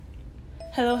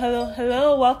Hello, hello,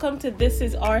 hello. Welcome to This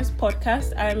Is Ours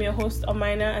podcast. I am your host,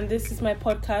 Omaina, and this is my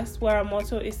podcast where our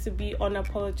motto is to be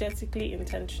unapologetically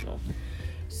intentional.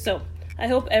 So, I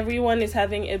hope everyone is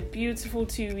having a beautiful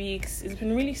 2 weeks. It's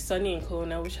been really sunny in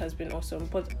Kelowna, which has been awesome.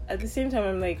 But at the same time,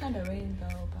 I'm like... kind of rain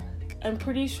though, but... I'm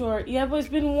pretty sure... Yeah, but it's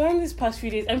been warm this past few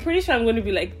days. I'm pretty sure I'm going to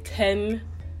be like 10...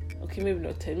 Okay, maybe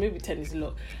not 10. Maybe 10 is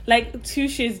low. Like 2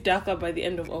 shades darker by the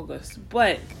end of August.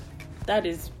 But that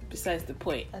is... besides the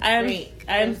point. That's great.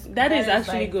 That is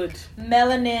actually like good.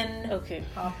 Melanin. Okay.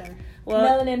 Popping. Well,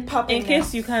 melanin popping. In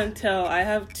case you can't tell, I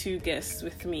have 2 guests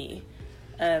with me.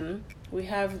 We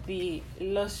have the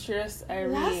illustrious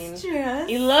Irene.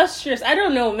 Illustrious. I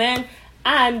don't know, man.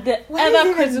 And the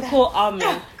ever critical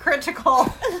Armin. Critical.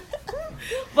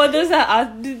 But these are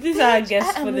our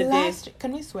guests for the day.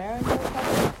 Can we swear on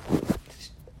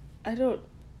this? I don't.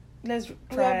 Let's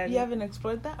try. You haven't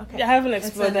explored that? Okay. I haven't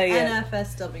explored that yet.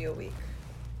 NFSW week.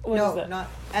 What is that? Not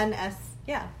NS.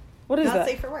 Yeah. What is not that? Not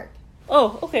safe for work.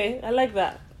 Oh, okay. I like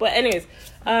that. But anyways,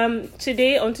 on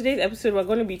today's episode, we're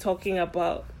going to be talking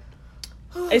about...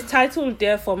 It's titled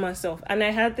Dare for Myself. And I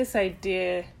had this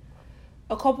idea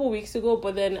a couple weeks ago,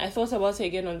 but then I thought about it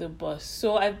again on the bus.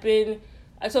 So I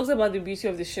talked about the beauty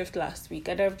of the shift last week,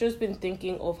 and I've just been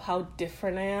thinking of how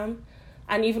different I am.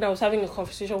 And even I was having a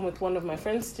conversation with one of my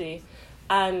friends today,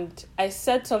 and I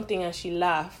said something and she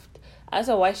laughed. I asked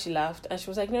her why she laughed, and she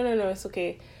was like, no, it's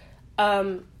okay.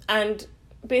 And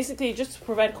basically, just to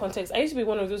provide context, I used to be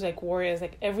one of those like warriors,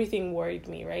 like everything worried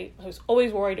me, right? I was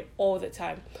always worried all the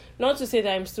time. Not to say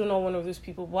that I'm still not one of those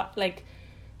people, but like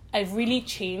I've really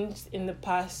changed in the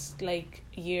past like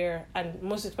year, and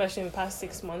most especially in the past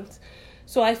 6 months.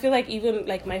 So I feel like even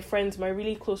like my friends, my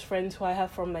really close friends who I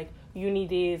have from like uni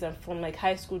days and from like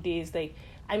high school days, like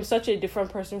I'm such a different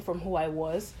person from who I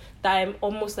was that I'm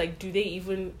almost like, do they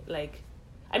even like,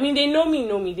 I mean, they know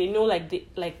me, they know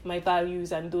like my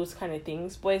values and those kind of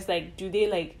things, but it's like, do they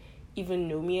like even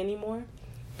know me anymore?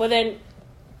 But then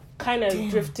kind of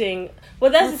drifting,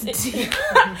 well, that's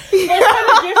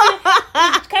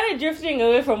kind of drifting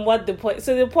away from what the point.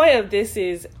 So the point of this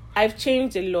is, I've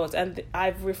changed a lot and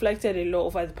I've reflected a lot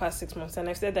over the past 6 months, and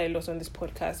I've said that a lot on this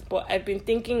podcast, but I've been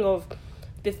thinking of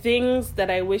the things that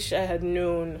I wish I had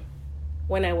known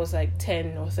when I was like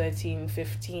 10 or 13,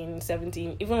 15,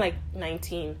 17, even like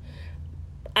 19.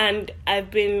 And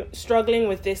I've been struggling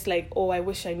with this, like, oh, I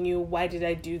wish I knew, why did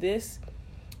I do this?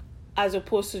 As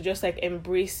opposed to just like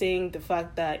embracing the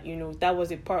fact that, you know, that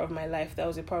was a part of my life, that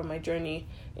was a part of my journey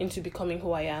into becoming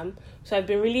who I am. So I've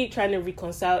been really trying to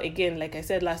reconcile again, like I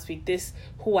said last week, this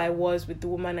who I was with the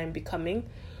woman I'm becoming.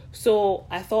 So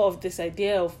I thought of this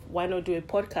idea of why not do a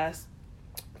podcast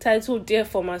titled Dare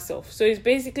for Myself. So it's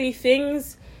basically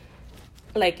things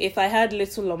like if I had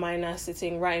little Omaina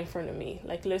sitting right in front of me,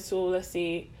 like little, let's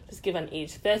give an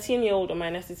age, 13-year-old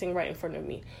Omaina sitting right in front of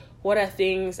me. What are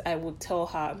things I would tell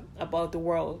her about the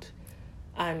world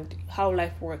and how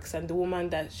life works and the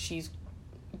woman that she's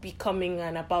becoming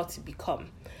and about to become?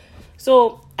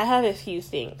 So I have a few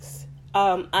things.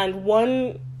 And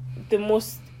the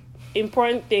most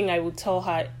important thing I would tell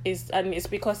her is, and it's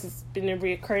because it's been a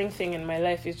recurring thing in my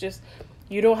life, is just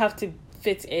you don't have to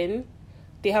fit in.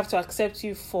 They have to accept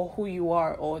you for who you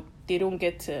are, or they don't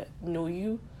get to know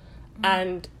you.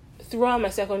 And throughout my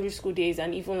secondary school days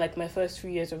and even like my first few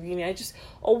years of uni, I just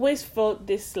always felt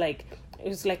this like, it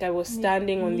was like I was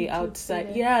standing on the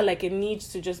outside. Yeah, like a need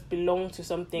to just belong to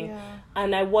something. Yeah.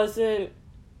 And I wasn't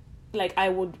like, I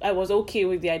was okay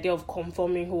with the idea of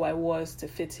conforming who I was to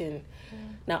fit in. Yeah.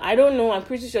 Now, I don't know, I'm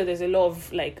pretty sure there's a lot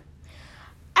of like...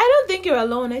 I don't think you're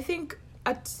alone. I think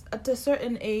at a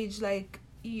certain age, like,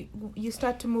 you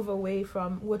start to move away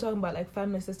from, we're talking about like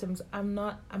family systems. I'm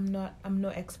no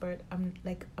expert. I'm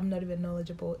not even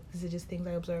knowledgeable. These are just things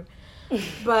I observe.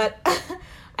 But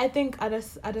I think at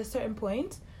a certain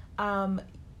point,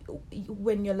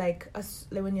 when you're like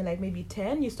maybe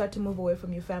 10, you start to move away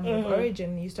from your family of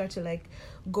origin. You start to like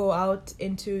go out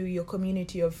into your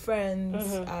community of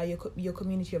friends, your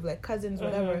community of like cousins,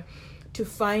 whatever, to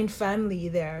find family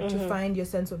there, to find your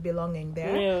sense of belonging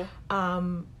there.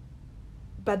 Yeah.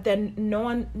 But then no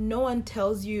one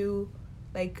tells you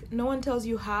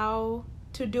how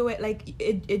to do it. Like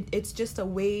it's just a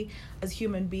way, as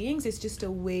human beings, it's just a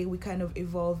way we kind of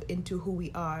evolve into who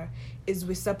we are, is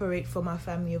we separate from our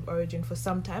family of origin for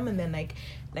some time, and then like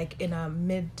in our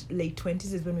late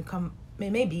 20s is when we come,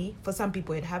 maybe for some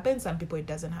people it happens, some people it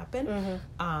doesn't happen.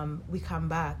 We come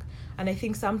back. And I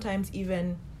think sometimes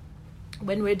even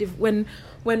when we're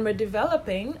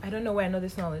developing, I don't know where I know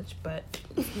this knowledge, but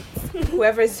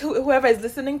whoever is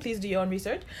listening, please do your own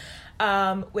research.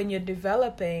 When you're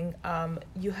developing,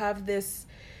 you have this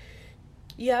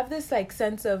you have this like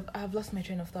sense of, I've lost my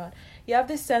train of thought. You have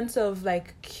this sense of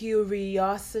like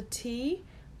curiosity,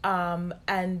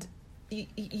 and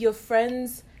your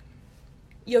friends,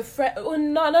 oh,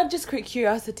 no, not just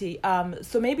curiosity.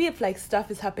 So maybe if like stuff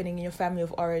is happening in your family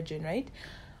of origin, right?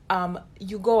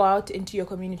 You go out into your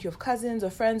community of cousins or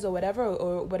friends or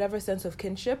whatever sense of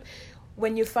kinship.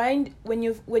 When you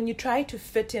try to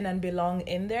fit in and belong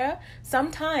in there,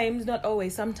 sometimes, not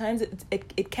always, sometimes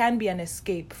it can be an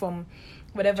escape from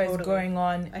whatever is going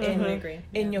on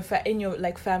in your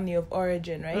like family of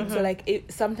origin, right? So like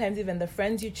sometimes even the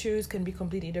friends you choose can be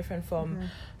completely different from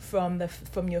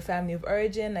your family of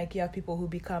origin. Like you have people who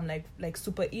become like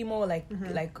super emo, like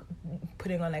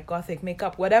putting on like gothic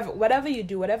makeup, whatever you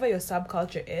do, whatever your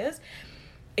subculture is,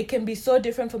 it can be so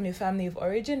different from your family of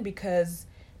origin because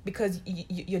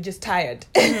you're just tired.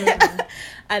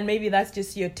 And maybe that's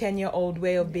just your 10-year-old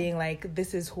way of being like,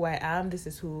 this is who I am, this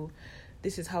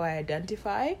is how I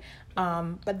identify.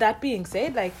 But that being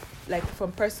said, like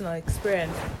from personal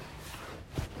experience,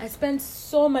 I spent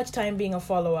so much time being a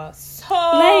follower. It's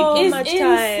much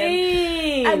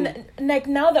insane. time. And like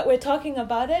now that we're talking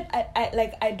about it,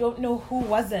 I don't know who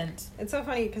wasn't. It's so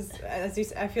funny because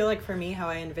I feel like for me how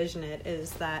I envision it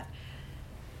is that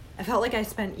I felt like I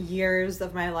spent years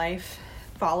of my life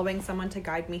following someone to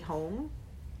guide me home.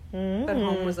 But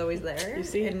home was always there. You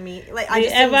see? In me. Like, the I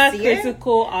just ever didn't see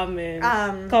critical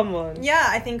Amen. Come on. Yeah,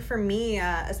 I think for me,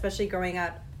 especially growing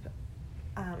up,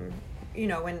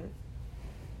 when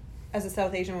as a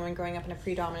South Asian woman growing up in a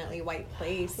predominantly white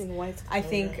place, I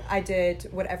think I did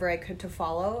whatever I could to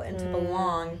follow and to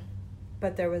belong,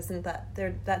 but there wasn't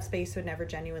that space would never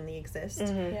genuinely exist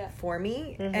for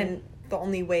me, and the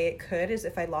only way it could is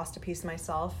if I lost a piece of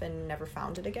myself and never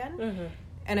found it again.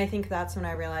 And I think that's when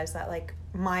I realized that like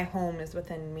my home is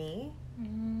within me,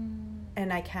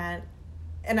 and I can't.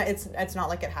 And it's not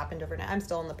like it happened overnight. I'm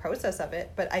still in the process of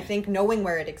it, but I think knowing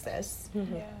where it exists,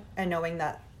 and knowing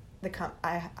that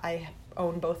I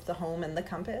own both the home and the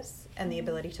compass and the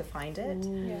ability to find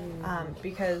it,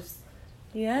 because.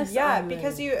 Yes. Yeah, Amen.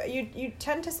 because you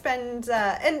tend to spend,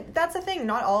 and that's the thing.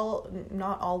 Not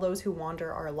all those who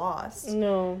wander are lost.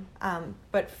 No.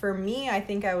 But for me, I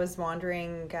think I was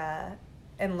wandering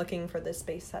and looking for this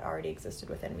space that already existed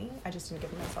within me. I just didn't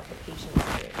give myself the patience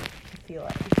to feel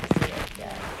it, to see it.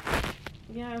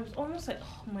 Yeah, it was almost like,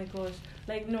 oh my gosh.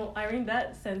 Like, no, I mean,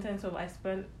 that sentence of I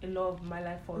spent a lot of my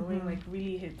life following, like,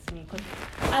 really hits me. Because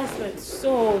I spent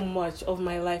so much of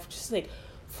my life just, like,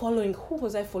 following. Who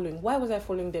was I following? Why was I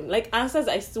following them? Like, answers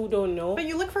I still don't know. But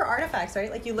you look for artifacts,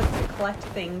 right? Like, you look to collect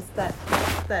things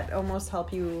that almost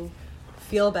help you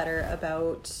feel better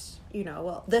about,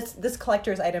 well, this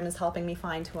collector's item is helping me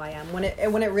find who I am. When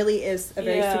it really is a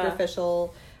very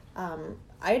superficial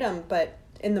item, but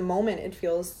in the moment it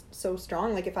feels so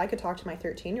strong. Like if I could talk to my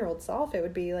 13-year-old self, it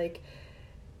would be like,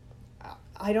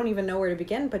 I don't even know where to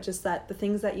begin, but just that the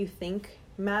things that you think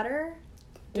matter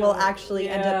will actually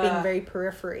end up being very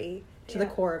periphery to the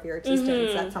core of your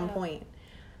existence at some point.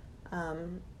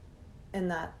 And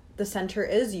that the center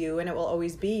is you and it will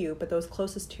always be you, but those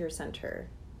closest to your center,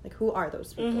 like who are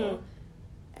those people?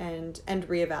 And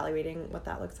reevaluating what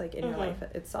that looks like in your life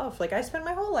itself. Like I spent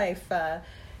my whole life,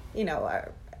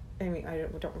 I mean, I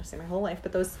don't want to say my whole life,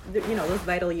 but those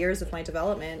vital years of my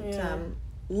development,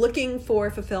 looking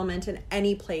for fulfillment in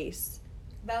any place.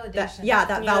 Validation.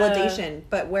 That validation.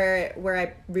 But where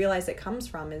I realize it comes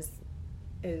from is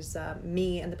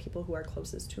me and the people who are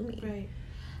closest to me. Right.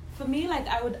 For me, like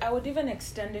I would even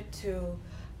extend it to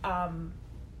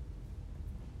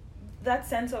that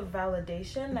sense of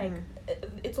validation. Like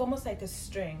it's almost like a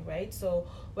string, right? So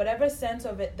whatever sense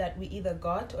of it that we either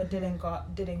got or didn't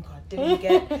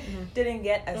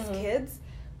get as kids,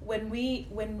 when we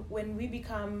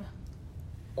become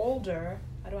older,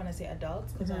 I don't want to say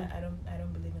adults because I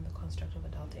don't believe in the construct of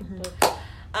adulting. But,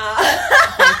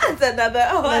 it's another.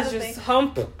 Let's just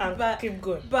hump and keep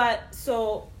going. But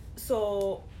so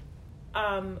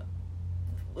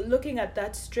looking at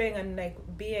that string and like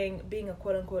being a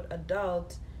quote unquote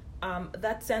adult,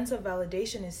 that sense of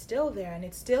validation is still there, and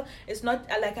it's not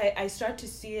like I start to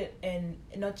see it in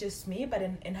not just me but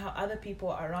in how other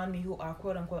people around me who are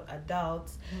quote unquote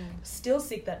adults still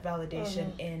seek that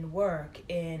validation in work,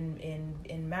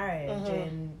 in marriage,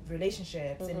 in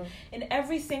relationships, in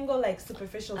every single like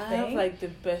superficial thing. I have like the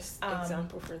best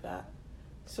example for that.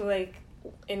 So like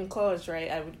in college,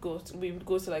 right, we would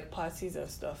go to like parties and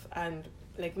stuff, and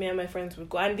like me and my friends would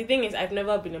go, and the thing is I've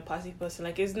never been a party person,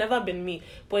 like it's never been me,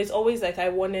 but it's always like I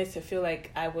wanted to feel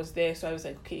like I was there, so I was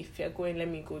like, okay, if you're going, let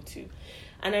me go too.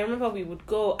 And I remember we would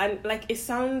go, and like, it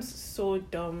sounds so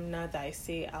dumb now that I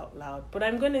say it out loud, but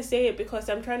I'm gonna say it because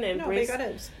I'm trying to embrace.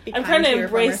 I'm trying to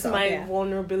embrace my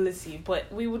vulnerability.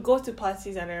 But we would go to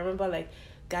parties, and I remember like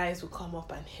guys would come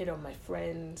up and hit on my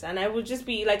friends, and I would just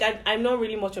be like, I'm not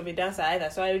really much of a dancer either,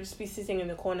 so I would just be sitting in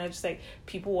the corner, just like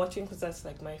people watching, because that's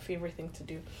like my favorite thing to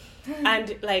do.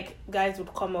 And like guys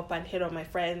would come up and hit on my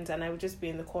friends, and I would just be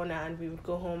in the corner, and we would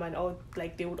go home, and all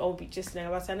like they would all be just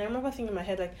about it. And I remember thinking in my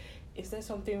head, like, is there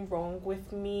something wrong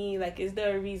with me? Like, is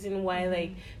there a reason why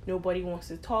like nobody wants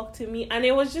to talk to me? And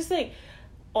it was just like,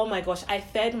 oh my gosh, I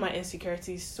fed my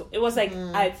insecurities. So it was like,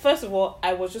 I first of all,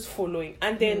 I was just following,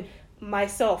 and then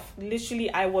myself, literally,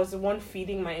 I was the one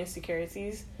feeding my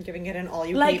insecurities, giving it an all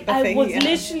you like eat buffet. I was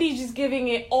literally just giving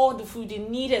it all the food it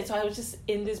needed. So I was just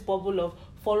in this bubble of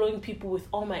following people with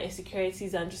all my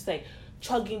insecurities and just like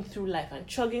chugging through life.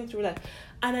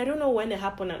 And I don't know when it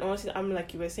happened, and honestly, I'm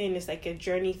like you were saying, it's like a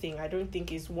journey thing. I don't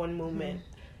think it's one moment.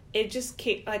 It just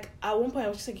came, like at one point I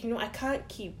was just like, I can't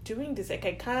keep doing this, like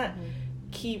I can't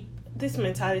keep this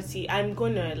mentality. I'm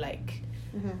gonna like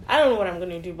I don't know what I'm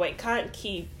gonna do, but I can't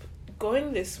keep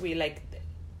going this way. Like,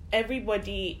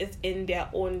 everybody is in their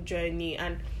own journey,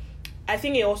 and I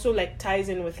think it also like ties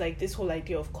in with like this whole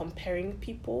idea of comparing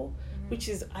people, which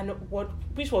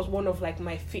was one of like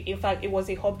my in fact, it was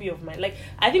a hobby of mine. Like,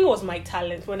 I think it was my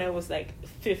talent when I was like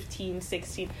 15,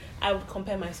 16. I would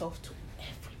compare myself to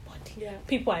everybody,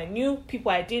 people I knew,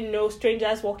 people I didn't know,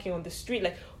 strangers walking on the street,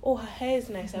 like, oh, her hair is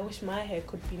nice, I wish my hair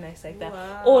could be nice like that.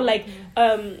 Wow. Or like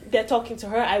they're talking to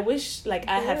her, I wish like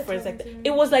I had friends like that.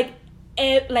 It was like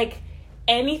like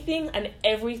anything and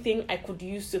everything I could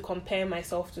use to compare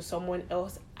myself to someone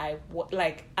else. I was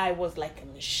like a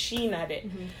machine at it.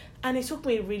 And it took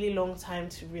me a really long time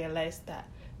to realize that,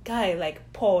 guy,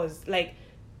 like, pause. Like,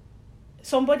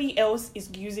 somebody else is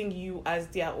using you as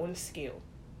their own scale.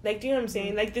 Like, do you know what I'm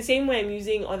saying? Like, the same way I'm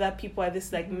using other people as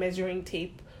this like measuring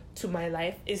tape to my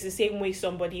life is the same way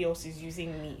somebody else is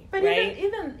using me. But right?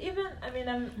 even I mean,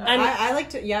 I like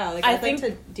to I think,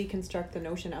 like to deconstruct the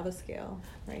notion of a scale,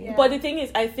 right? Yeah. But the thing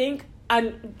is, I think,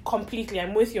 and completely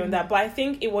I'm with you on that, but I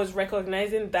think it was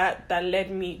recognizing that led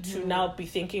me to now be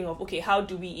thinking of, okay, how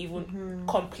do we even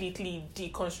completely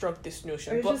deconstruct this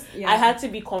notion? But I had to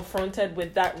be confronted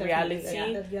with that reality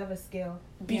that you have a scale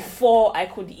before I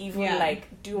could even like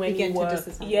do any work.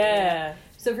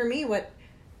 So for me, what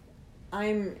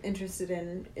I'm interested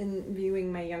in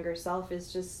viewing my younger self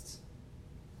is just,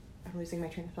 I'm losing my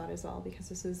train of thought as well, because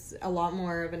this is a lot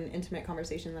more of an intimate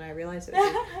conversation than I realized it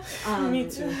would be. Me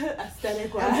too.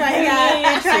 Aesthetic.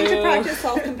 I'm trying to practice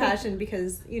self-compassion,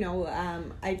 because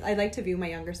I like to view my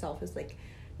younger self as like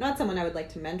not someone I would like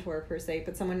to mentor per se,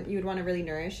 but someone you would want to really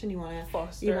nourish, and you want to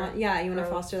foster. You want to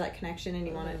foster that connection, and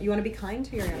you want to be kind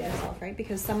to your younger self, right?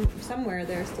 Because somewhere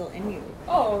they're still in you.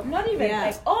 Oh, not even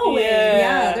like always.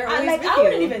 Yeah, they're always with you. I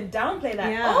wouldn't even downplay that.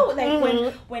 Yeah. Oh,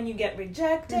 like when you get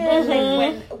rejected,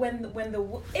 like when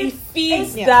it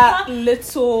feeds that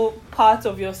little part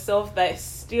of yourself that is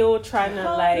still trying to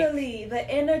like the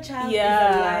inner child is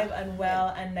alive and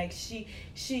well, and like she.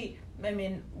 I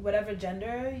mean, whatever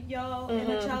gender y'all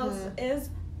inner child is,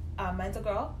 mine's a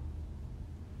girl,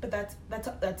 but that's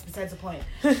besides the point.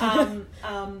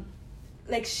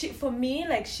 Like for me,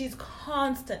 like she's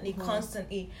constantly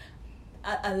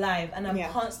alive, and I'm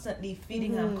constantly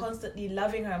feeding her, I'm constantly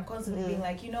loving her, I'm constantly being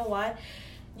like, you know what?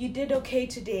 You did okay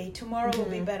today. Tomorrow will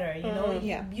be better. You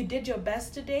know, you did your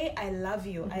best today. I love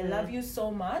you. I love you so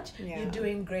much. You're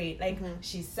doing great. Like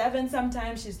she's 7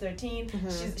 sometimes. She's 13.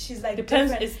 She's like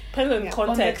depends. It depends on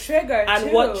context, on the trigger and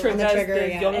too. what triggers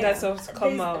the younger self to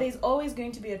come out. There's always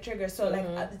going to be a trigger. So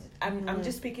like I'm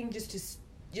just speaking just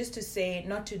to say,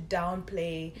 not to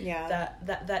downplay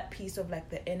that piece of like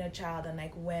the inner child, and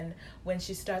like when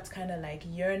she starts kind of like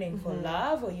yearning for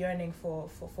love or yearning for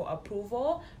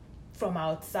approval from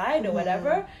outside or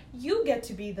whatever, you get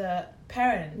to be the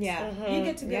parent. You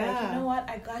get to be like, you know what,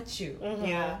 I got you.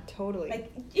 Yeah, totally.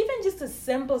 Like even just a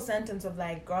simple sentence of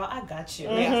like, girl, I got you.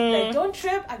 Like don't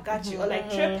trip, I got you. Or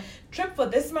like trip for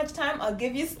this much time, I'll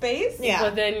give you space.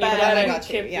 But then you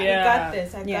got you. You got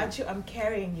this. I got you. I'm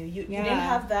carrying you. You didn't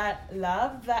have that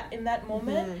love that in that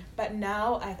moment, but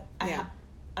now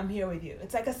I'm here with you.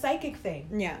 It's like a psychic thing.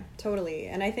 Yeah, totally.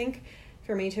 And I think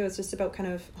for me too, it's just about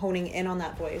kind of honing in on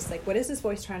that voice. Like, what is this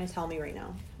voice trying to tell me right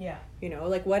now? Yeah. You know,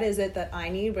 like, what is it that I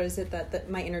need? What is it that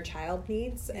my inner child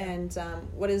needs? Yeah. And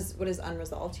what is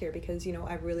unresolved here? Because, you know,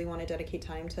 I really want to dedicate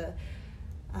time to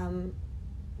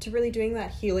really doing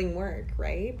that healing work,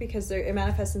 right? Because it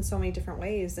manifests in so many different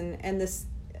ways. And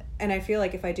I feel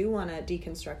like if I do want to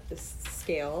deconstruct this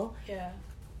scale,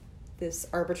 this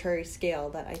arbitrary scale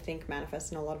that I think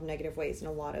manifests in a lot of negative ways in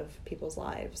a lot of people's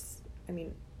lives. I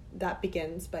mean, that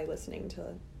begins by listening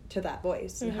to that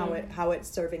voice and how it's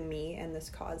serving me and this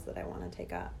cause that I want to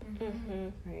take up.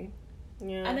 Right?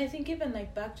 Yeah. And I think even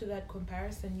like back to that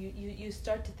comparison, you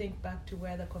start to think back to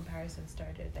where the comparison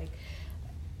started. Like,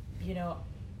 you know,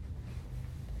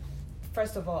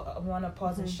 first of all, I want to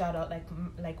pause and shout out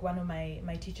like one of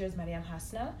my teachers, Mariam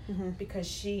Hasna, because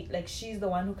she's the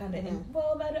one who kind of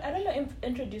I don't know,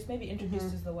 introduced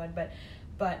is the word,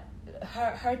 but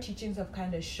her teachings have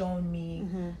kind of shown me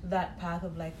that path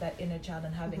of like that inner child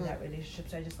and having that relationship.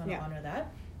 So I just want to honor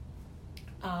that.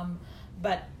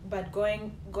 But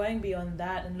going beyond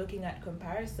that and looking at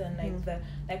comparison,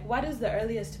 like what is the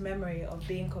earliest memory of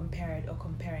being compared or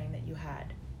comparing that you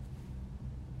had?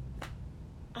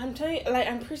 I'm telling you, like,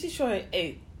 I'm pretty sure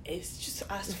it's just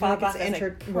as far back as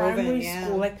like primary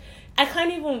school. Like, I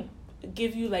can't even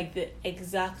give you like the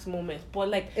exact moment, but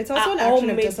like it's also an action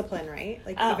of discipline, right?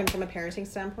 Like even from a parenting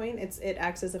standpoint, it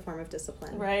acts as a form of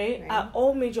discipline, right? At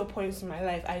all major points in my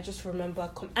life, I just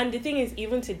remember and the thing is,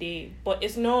 even today, but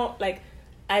it's not like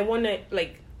I want to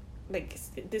like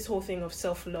this whole thing of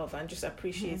self-love and just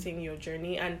appreciating your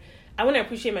journey. And I want to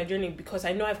appreciate my journey because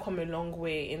I know I've come a long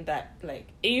way in that. Like,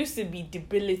 it used to be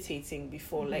debilitating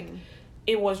before. Like,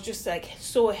 it was just like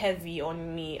so heavy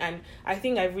on me, and I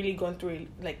think I've really gone through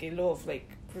like a lot of like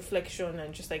reflection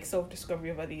and just like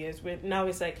self-discovery over the years, where now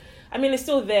it's like, I mean, it's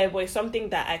still there, but it's something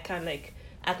that I can like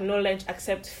acknowledge,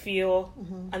 accept, feel,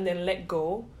 and then let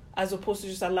go, as opposed to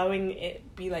just allowing it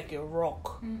be like a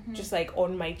rock, just like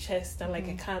on my chest, and like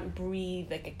I can't breathe,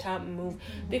 like I can't move.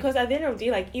 Because at the end of the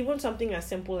day, like even something as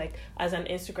simple like as an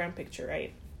Instagram picture,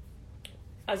 right?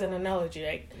 As an analogy,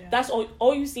 right? Yeah. That's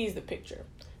all you see is the picture.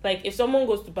 Like, if someone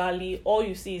goes to Bali, all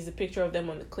you see is a picture of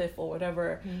them on the cliff or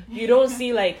whatever. You don't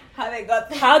see, like, how they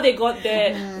got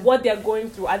there, what they're going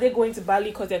through. Are they going to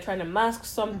Bali because they're trying to mask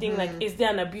something? Like, is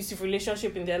there an abusive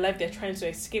relationship in their life they're trying to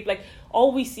escape? Like,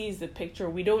 all we see is the picture.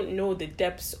 We don't know the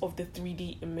depths of the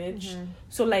 3D image.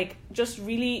 So, like, just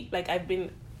really, like, I've been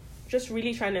just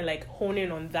really trying to, like, hone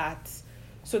in on that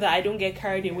so that I don't get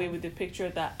carried away with the picture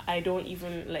that I don't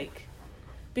even, like...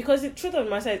 Because the truth of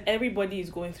the matter is, everybody is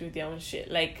going through their own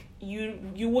shit. Like, you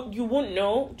won't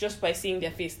know just by seeing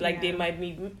their face. Like, they might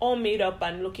be all made up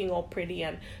and looking all pretty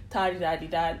and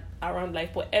da-di-da-di-da around life,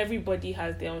 but everybody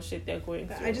has their own shit they're going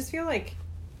through. I just feel like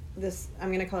this, I'm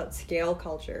going to call it scale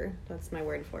culture. That's my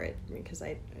word for it, because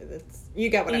you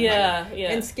get what I'm talking about.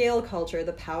 Yeah. In scale culture,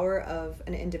 the power of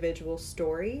an individual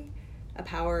story, the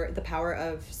power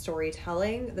of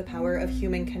storytelling, the power of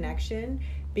human connection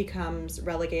becomes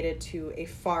relegated to a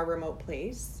far remote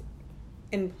place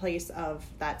in place of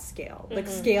that scale. Like,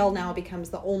 scale now becomes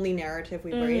the only narrative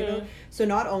we worry about. So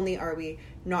not only are we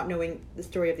not knowing the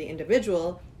story of the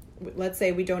individual, let's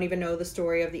say we don't even know the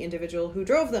story of the individual who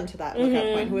drove them to that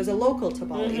lookout point, who is a local to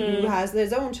Bali, who has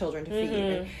his own children to feed.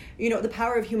 And, you know, the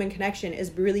power of human connection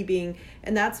is really being...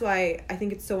 And that's why I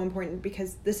think it's so important,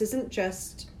 because this isn't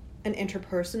just an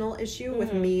interpersonal issue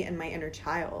with me and my inner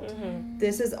child.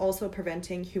 This is also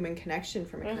preventing human connection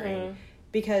from occurring,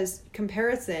 because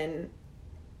comparison,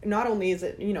 not only is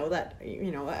it,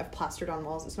 I've plastered on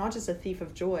walls, it's not just a thief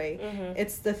of joy,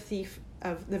 it's the thief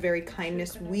of the very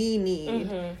kindness we need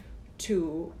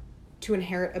to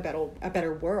inherit a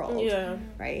better world.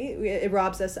 Right? It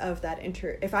robs us of that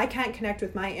if I can't connect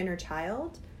with my inner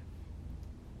child,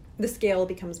 the scale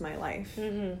becomes my life.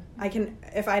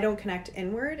 If I don't connect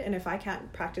inward, and if I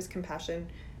can't practice compassion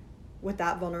with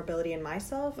that vulnerability in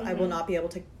myself, I will not be able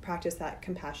to practice that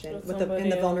compassion in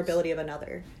the vulnerability of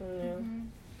another.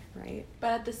 Right?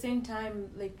 But at the same time,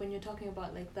 like, when you're talking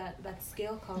about like that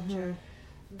scale culture,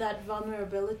 that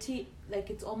vulnerability,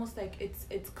 like, it's almost like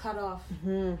it's cut off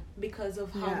because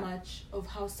of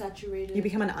how saturated you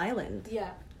become. An island.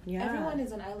 Everyone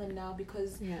is an island now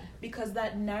because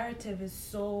that narrative is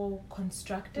so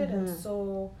constructed and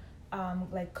so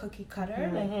like cookie cutter,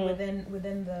 like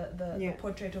within the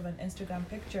portrait of an Instagram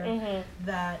picture,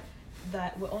 that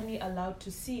we're only allowed to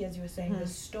see, as you were saying, the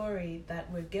story that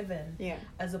we're given,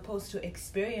 as opposed to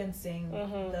experiencing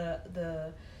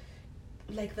the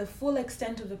full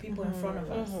extent of the people in front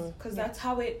of us, because that's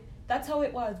how it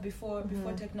was before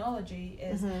technology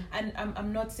is. And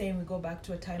I'm not saying we go back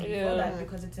to a time before that,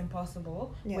 because it's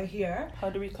impossible. We're here. How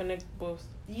do we connect both?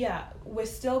 We're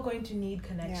still going to need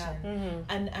connection,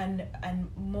 and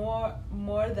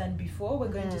more than before, we're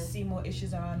going to see more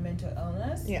issues around mental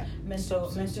illness, mental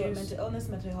illness,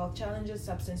 mental health challenges,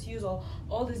 substance use,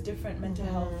 all these different mental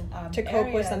health to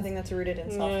cope with something that's rooted in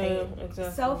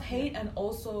self-hate. Self-hate, and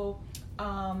also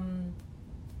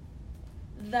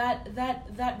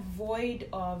that void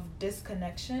of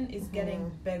disconnection is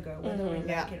getting bigger, whether we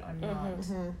like it or not.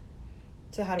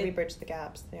 So how do we bridge the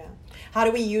gaps? Yeah. How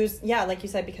do we use, like you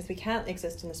said, because we can't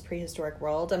exist in this prehistoric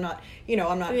world. I'm not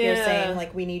here saying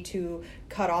like we need to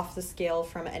cut off the scale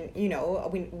from, and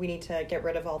we need to get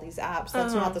rid of all these apps.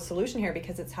 That's not the solution here,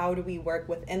 because it's how do we work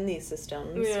within these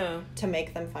systems to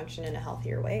make them function in a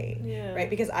healthier way. Yeah. Right?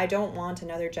 Because I don't want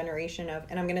another generation of,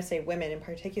 and I'm going to say women in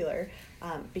particular,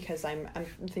 because I'm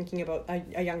thinking about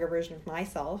a younger version of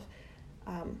myself.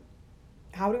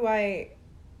 How do I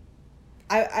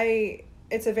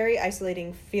it's a very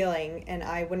isolating feeling, and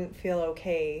I wouldn't feel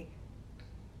okay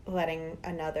letting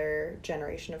another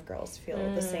generation of girls feel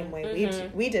the same way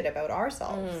we did about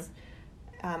ourselves.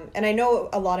 And I know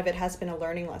a lot of it has been a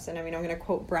learning lesson. I mean, I'm going to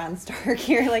quote Bran Stark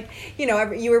here, like,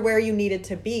 you were where you needed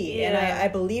to be. And I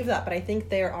believe that, but I think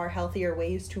there are healthier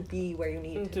ways to be where you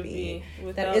need to be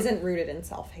that isn't rooted in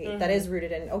self-hate, that is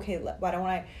rooted in, okay, why don't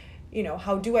I,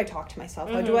 how do I talk to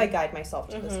myself? How do I guide myself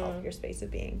to this healthier space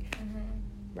of being?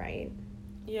 Right?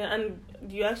 Yeah, and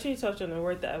you actually touched on a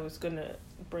word that I was going to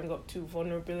bring up too,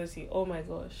 vulnerability. Oh my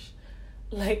gosh.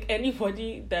 Like,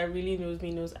 anybody that really knows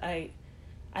me knows I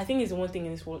think it's the one thing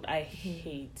in this world I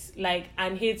hate. Like,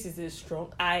 and hate is this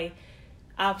strong. I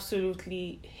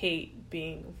absolutely hate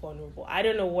being vulnerable. I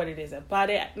don't know what it is about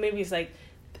it. Maybe it's like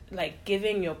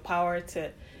giving your power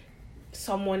to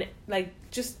someone, like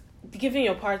just giving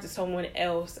your power to someone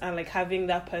else, and like having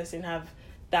that person have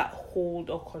that hold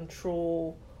or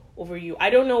control over you. I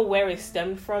don't know where it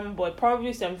stemmed from, but it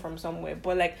probably stemmed from somewhere.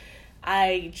 But like,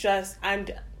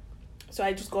 so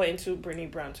I just got into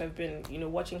Brené Brown. So I've been,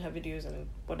 watching her videos and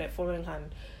following her.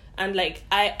 And like,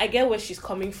 I get where she's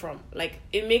coming from. Like,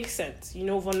 it makes sense.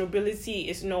 Vulnerability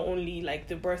is not only like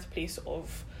the birthplace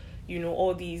of,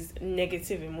 all these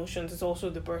negative emotions. It's also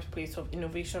the birthplace of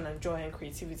innovation and joy and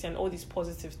creativity and all these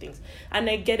positive things. And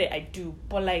I get it, I do.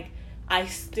 But like, I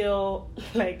still,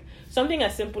 like, something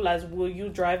as simple as, will you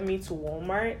drive me to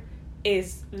Walmart,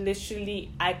 is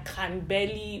literally, I can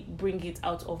barely bring it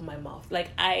out of my mouth. Like,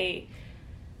 I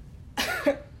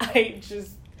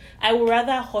would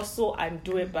rather hustle and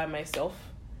do it by myself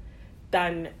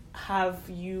than have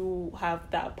you have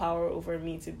that power over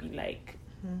me to be like,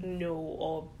 no,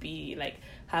 or be like,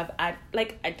 but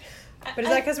is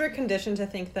that because we're conditioned to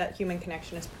think that human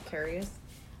connection is precarious?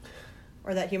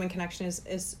 Or that human connection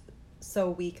is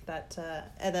so weak that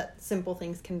that simple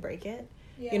things can break it?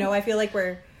 Yeah. I feel like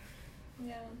we're...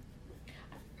 Yeah.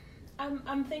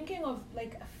 I'm thinking of,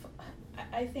 like,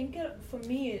 I think for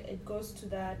me it goes to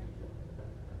that,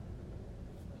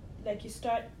 like,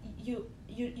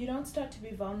 you don't start to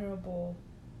be vulnerable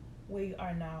where you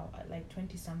are now at like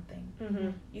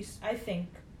 20-something. I think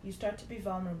you start to be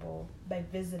vulnerable by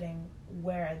visiting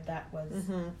where that was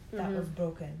was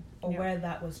broken, or where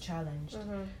that was challenged,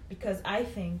 because I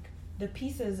think the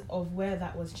pieces of where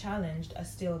that was challenged are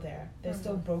still there. They're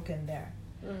still broken there.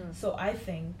 So I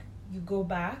think you go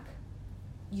back,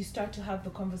 you start to have the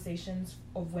conversations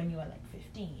of when you were like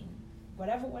 15,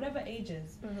 whatever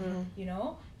ages, you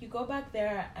go back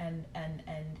there and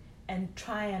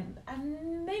try and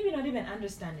maybe not even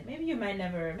understand it. Maybe you might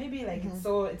never, maybe like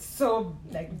it's so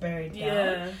like buried down.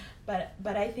 Yeah.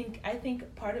 But I think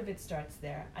part of it starts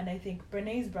there. And I think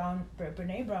Brené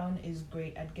Brown is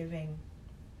great at giving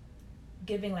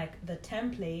like the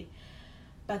template,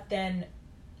 but then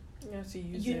I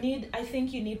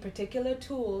think you need particular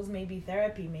tools, maybe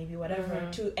therapy, maybe whatever,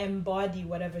 to embody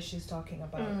whatever she's talking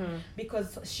about,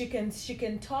 because she can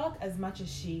talk as much as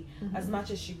she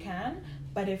can,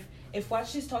 but if what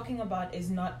she's talking about is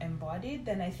not embodied,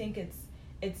 then I think it's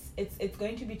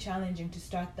going to be challenging to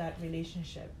start that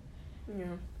relationship. Yeah,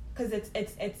 because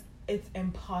it's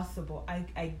impossible.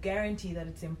 I guarantee that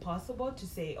it's impossible to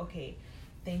say, okay,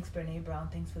 thanks Brené Brown,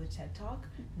 thanks for the TED Talk,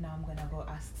 now I'm gonna go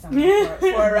ask someone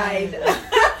for a ride.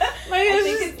 I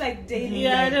think it's like daily,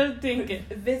 I don't think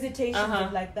visitations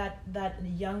of like that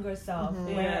younger self,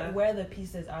 where the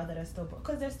pieces are that are still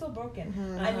because they're still broken,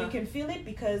 and you can feel it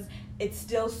because it's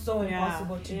still so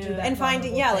impossible to do that. And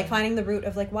finding the root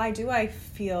of like, why do I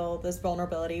feel this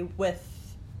vulnerability with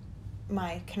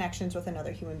my connections with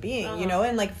another human being,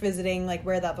 and like visiting like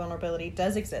where that vulnerability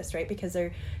does exist, right? Because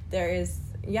there is,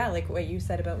 like what you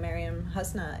said about Mariam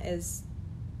Husna is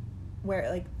where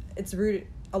like it's rooted.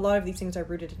 A lot of these things are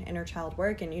rooted in inner child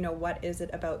work, and what is it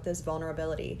about this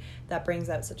vulnerability that brings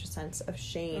out such a sense of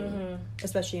shame,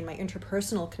 especially in my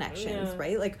interpersonal connections,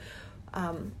 right? Like,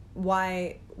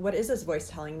 what is this voice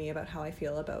telling me about how I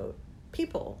feel about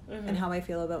people and how I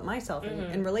feel about myself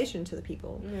in relation to the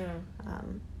people?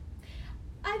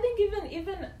 I think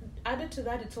even added to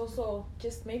that, it's also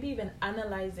just maybe even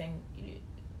analyzing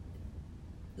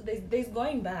there's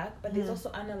going back, but there's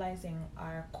also analyzing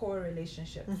our core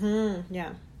relationships.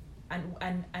 Yeah.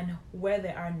 And where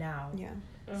they are now. Yeah.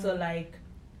 So like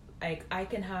I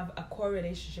can have a core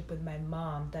relationship with my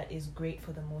mom that is great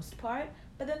for the most part,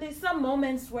 but then there's some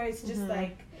moments where it's just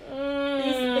like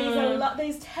there's a lot,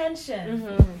 there's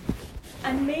tension,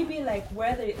 and maybe like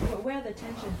where the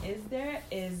tension is, there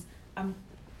is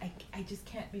I just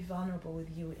can't be vulnerable with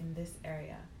you in this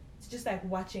area. It's just like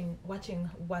watching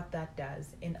what that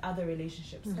does in other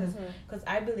relationships, because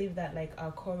I believe that like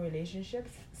our core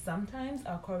relationships, sometimes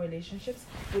our core relationships,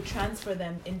 we transfer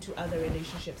them into other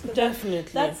relationships.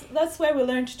 Definitely. That's where we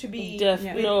learned to be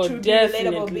definitely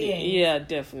relatable beings. Yeah,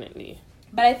 definitely.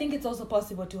 But I think it's also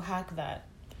possible to hack that.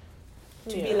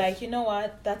 To be like, you know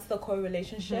what, that's the core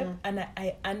relationship, and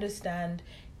I understand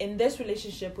in this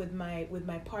relationship with my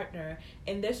partner,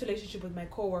 in this relationship with my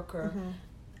coworker,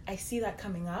 I see that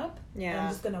coming up. Yeah. And I'm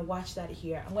just gonna watch that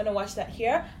here. I'm gonna watch that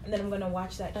here, and then I'm gonna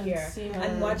watch that here,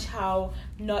 and watch how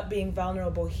not being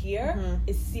vulnerable here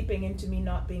is seeping into me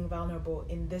not being vulnerable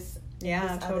in this.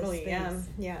 Yeah, totally.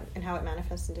 Yeah, and how it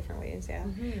manifests in different ways. Yeah.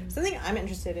 Something I'm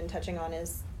interested in touching on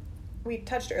is, we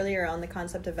touched earlier on the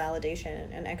concept of validation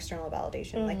and external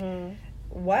validation. Like,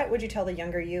 what would you tell the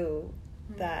younger you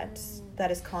that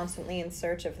is constantly in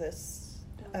search of this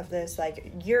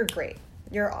like, you're great,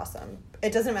 you're awesome.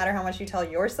 It doesn't matter how much you tell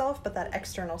yourself, but that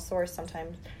external source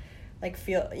sometimes, like,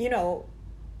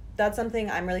 that's something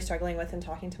I'm really struggling with in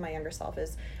talking to my younger self,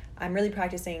 is I'm really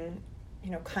practicing,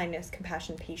 kindness,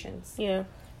 compassion, patience. Yeah.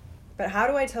 But how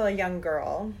do I tell a young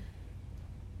girl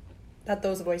that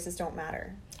those voices don't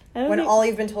matter? When all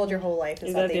you've been told your whole life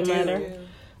is that they do.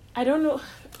 I don't know.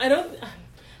 I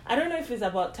don't know if it's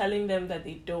about telling them that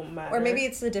they don't matter. Or maybe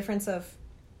it's the difference of,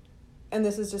 and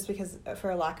this is just because, for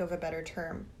a lack of a better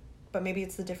term, but maybe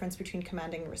it's the difference between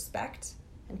commanding respect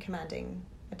and commanding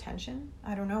attention.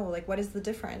 I don't know. Like, what is the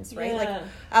difference, right? Yeah. Like,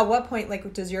 at what point,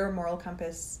 like, does your moral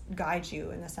compass guide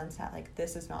you in the sense that, like,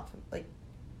 this is not, like,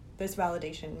 this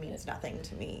validation means nothing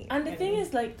to me. And the thing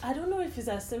is, like, I don't know if it's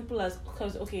as simple as,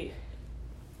 because, okay,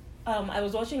 I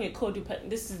was watching a codependent,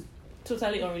 this is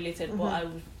totally unrelated, but I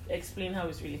will explain how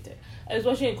it's related. I was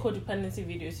watching a codependency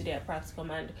video today at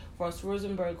Practicum, and Ross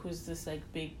Rosenberg, who's this like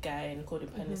big guy in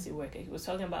codependency work, he was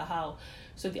talking about how,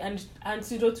 so the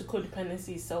antidote to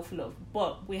codependency is self-love,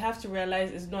 but we have to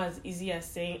realize it's not as easy as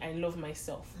saying I love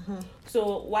myself.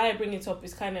 So why I bring it up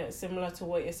is kind of similar to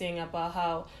what you're saying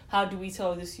about how do we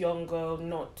tell this young girl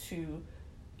not to,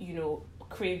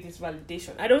 crave this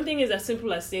validation. I don't think it's as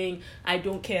simple as saying I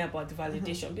don't care about the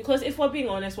validation, because if we're being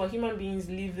honest, we're human beings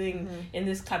living in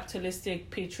this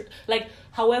capitalistic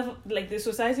however, like, the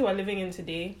society we're living in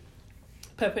today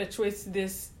perpetuates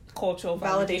this culture of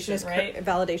validation, right?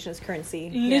 Validation is currency,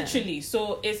 literally.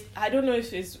 So I don't know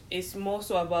if it's more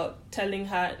so about telling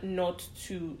her not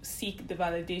to seek the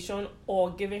validation,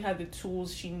 or giving her the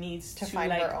tools she needs to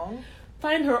find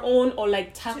her own, or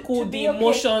like tackle the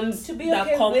emotions to be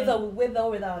okay with or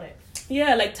without it.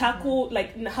 Yeah, like tackle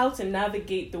like how to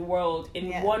navigate the world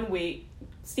in one way,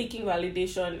 seeking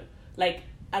validation, like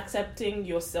accepting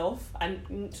yourself,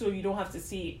 and so you don't have to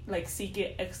seek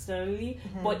it externally.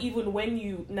 But even when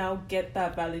you now get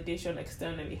that validation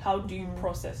externally, how do you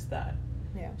process that?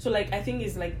 Yeah. So like, I think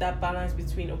it's like that balance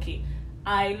between, okay,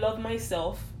 I love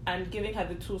myself, and giving her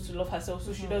the tools to love herself,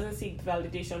 so she doesn't seek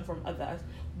validation from others.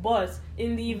 But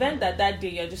in the event that day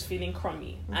you're just feeling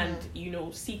crummy and,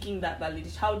 seeking that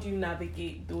validation, how do you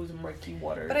navigate those murky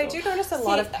waters? But I do notice a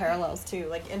lot of parallels too,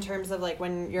 like in terms of like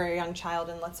when you're a young child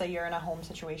and let's say you're in a home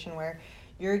situation where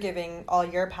you're giving all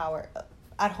your power,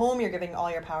 at home you're giving all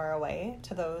your power away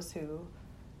to those who,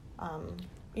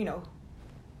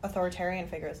 authoritarian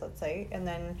figures, let's say, and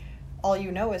then all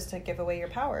you know is to give away your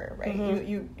power, right?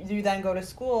 You then go to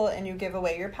school and you give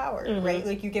away your power, right?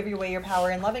 Like, you give away your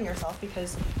power in loving yourself,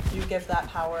 because you give that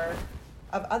power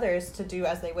of others to do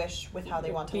as they wish with how they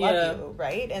want to love you,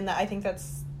 right? And I think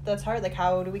that's hard. Like,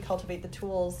 how do we cultivate the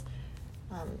tools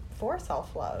for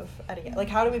self-love? Like,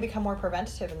 how do we become more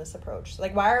preventative in this approach?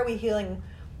 Like, why are we healing?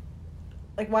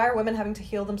 Like, why are women having to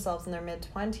heal themselves in their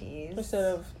mid-20s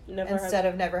instead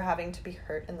of never having to be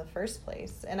hurt in the first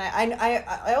place? And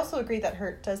I also agree that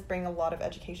hurt does bring a lot of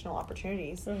educational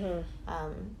opportunities,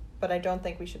 but I don't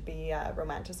think we should be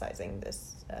romanticizing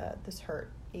this hurt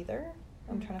either.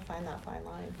 I'm trying to find that fine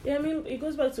line. Yeah, I mean, it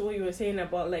goes back to what you were saying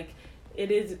about, like,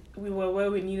 we were where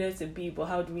we needed to be, but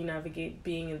how do we navigate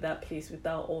being in that place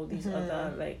without all these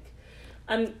other, like...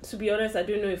 And to be honest, I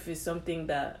don't know if it's something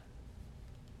that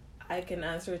I can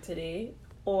answer today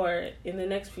or in the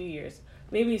next few years.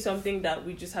 Maybe something that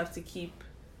we just have to keep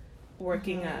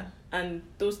working at, and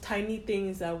those tiny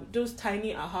things those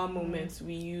tiny aha moments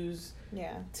we use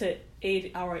to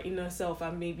aid our inner self,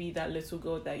 and maybe that little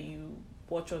girl that you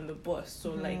watch on the bus,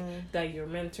 so like that you're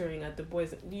mentoring at the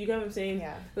boys, you get what I'm saying?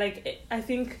 Like I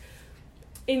think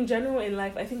in general in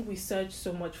life, I think we search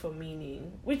so much for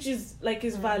meaning, which is like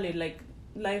is valid. Like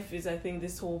life is, I think,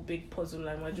 this whole big puzzle,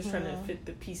 and we're just trying to fit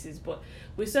the pieces, but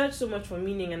we search so much for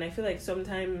meaning, and I feel like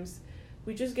sometimes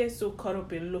we just get so caught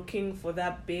up in looking for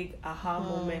that big aha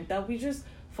moment that we just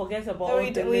forget about all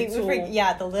the little...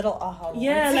 the little aha moments.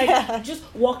 Yeah, like just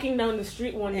walking down the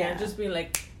street one day and just being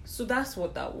like, so that's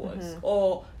what that was.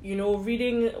 Or, you know,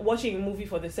 watching a movie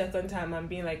for the second time and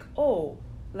being like, oh,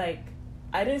 like,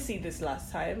 I didn't see this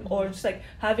last time. Or just like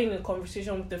having a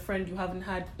conversation with a friend you haven't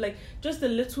had. Like, just the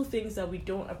little things that we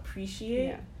don't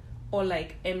appreciate or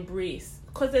like embrace.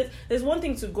 Because there's one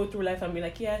thing to go through life and be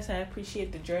like, yes, I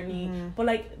appreciate the journey, but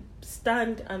like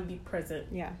stand and be present.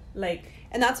 Like,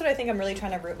 and that's what I think I'm really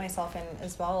trying to root myself in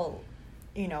as well.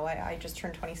 You know, I just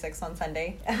turned 26 on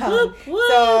Sunday.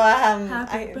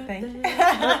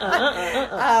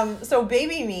 So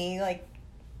baby me, like,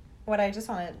 what I just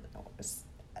want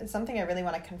to, something I really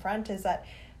want to confront is that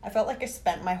I felt like I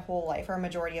spent my whole life, or a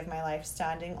majority of my life,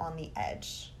 standing on the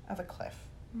edge of a cliff.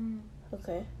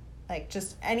 Okay. Like,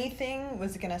 just anything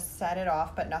was going to set it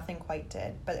off, but nothing quite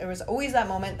did. But there was always that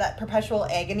moment, that perpetual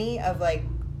agony of, like,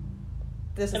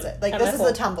 this is it. Like, this is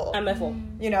the tumble. MFO.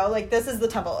 You know, like, this is the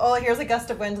tumble. Oh, here's a gust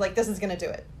of wind. Like, this is going to do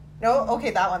it. No?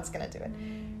 Okay, that one's going to do it.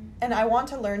 And I want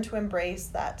to learn to embrace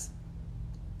that.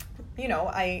 You know,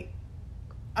 I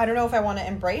don't know if I want to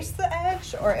embrace the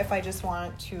edge, or if I just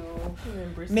want to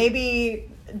maybe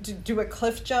do a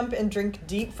cliff jump and drink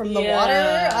deep from the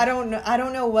water. I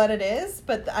don't know what it is,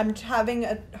 but I'm having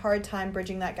a hard time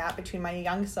bridging that gap between my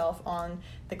young self on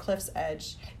the cliff's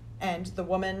edge and the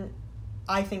woman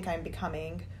I think I'm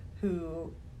becoming,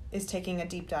 who is taking a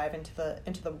deep dive into the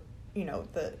you know,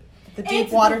 the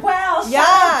deep water. Into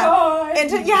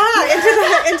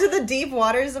the deep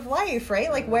waters of life,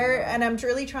 right? Like, where, and I'm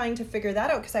really trying to figure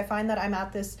that out, because I find that I'm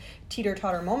at this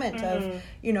teeter-totter moment of,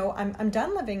 you know, I'm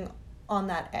done living on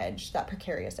that edge, that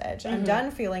precarious edge. I'm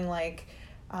done feeling like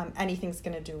anything's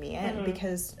gonna do me in,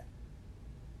 because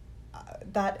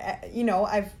that, you know,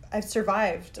 I've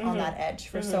survived on that edge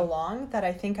for so long that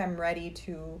I think I'm ready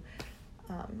to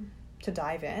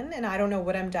dive in. And I don't know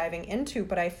what I'm diving into,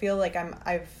 but I feel like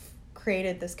I've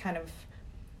created this kind of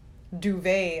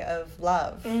duvet of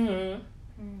love.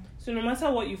 So no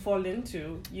matter what you fall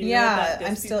into, you know that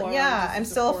I'm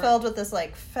still filled with this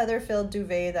like feather-filled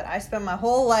duvet that I spent my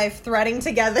whole life threading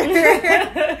together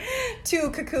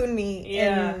to cocoon me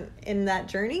in that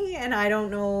journey. And I don't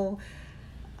know,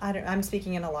 I'm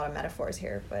speaking in a lot of metaphors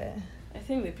here, but I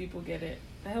think that people get it.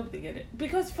 I hope they get it,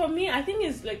 because for me, I think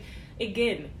it's like,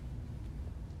 again,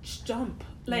 just jump.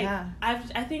 Like,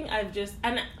 I think I've just,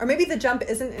 and or maybe the jump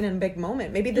isn't in a big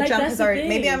moment. Maybe the jump is already,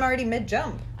 maybe I'm already mid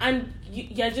jump, and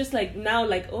you're just like, now,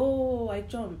 like, oh, I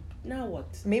jumped, now what?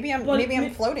 Maybe I'm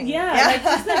floating. Like,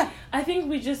 just like, I think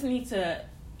we just need to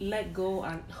let go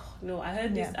and I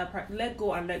heard this let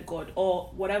go and let God,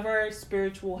 or whatever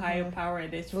spiritual higher power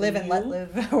it is for live you, and let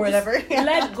live, or whatever.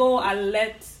 Let go and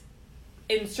let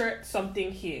insert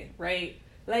something here, right?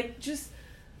 Like, just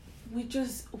we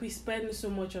spend so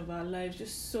much of our lives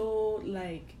just so,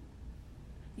 like,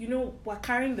 you know, we're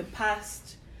carrying the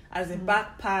past as a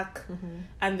backpack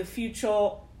and the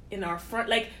future in our front.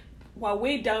 Like, we're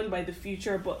weighed down by the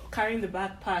future, but carrying the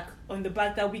backpack on the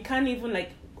back that we can't even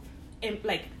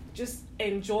just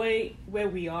enjoy where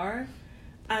we are.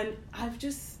 And I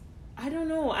don't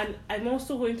know, and I'm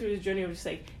also going through this journey of just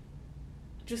like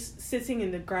just sitting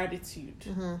in the gratitude,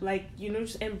 like, you know,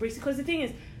 just embrace it. Because the thing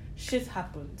is, shit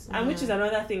happens, and which is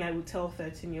another thing I would tell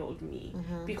 13-year-old me,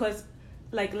 because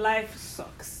like life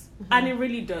sucks, and it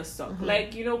really does suck.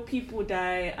 Like, you know, people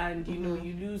die, and you know,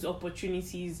 you lose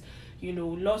opportunities, you know,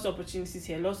 lost opportunities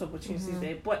here, lost opportunities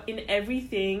there, but in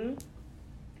everything,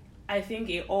 I think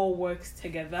it all works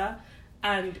together,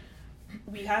 and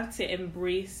we have to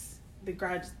embrace the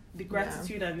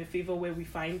gratitude and the favor where we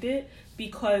find it,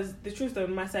 because the truth of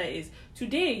the matter is,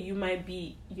 today you might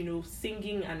be, you know,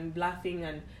 singing and laughing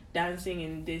and dancing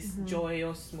in this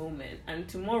joyous moment, and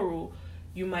tomorrow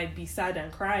you might be sad and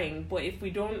crying. But if we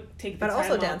don't take the time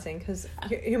also out, dancing, because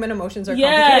human emotions are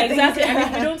complicated. Exactly. And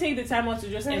if we don't take the time out to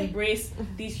just embrace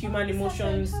these human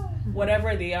emotions,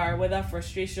 whatever they are, whether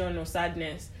frustration or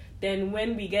sadness, then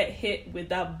when we get hit with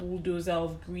that bulldozer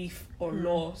of grief or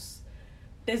loss,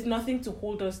 there's nothing to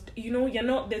hold us, you know,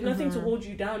 there's nothing to hold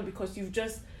you down, because you've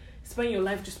just spent your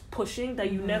life just pushing,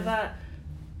 that you never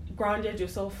grounded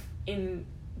yourself in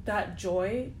that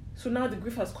joy So now the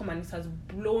grief has come and it has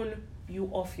blown you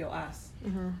off your ass.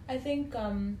 Mm-hmm. I think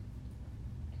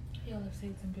y'all have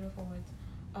said some beautiful words.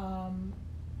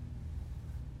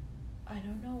 I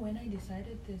don't know when I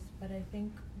decided this, but I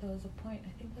think there was a point.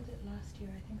 I think was it last year?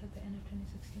 I think at the end of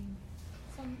 2016.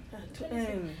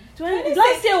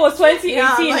 Last year was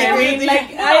 2018.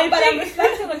 Yeah, but I'm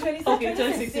reflecting on 2016. Okay,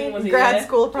 2016 was a grad year.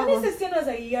 school problem. 2016 was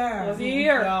a year. It was a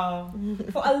year. Yeah.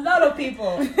 For a lot of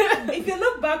people. If you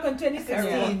look back on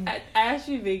 2016,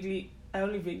 I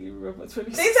only vaguely remember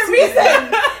 2016. there's a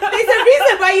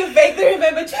reason why you vaguely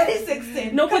remember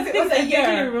 2016. No, but it was a I vaguely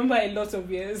year. remember a lot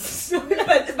of years.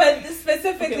 but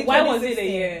specifically, Okay, why was it a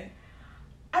 2016. year?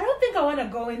 I don't think I want to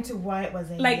go into why it was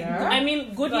a year. I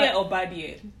mean, good year or bad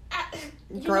year?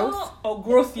 Growth? Or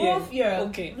growth year? Growth year.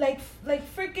 Okay. Like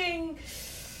freaking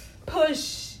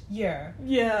push year.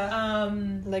 Yeah.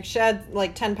 Like shed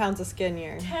like 10 pounds of skin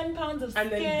year. 10 pounds of And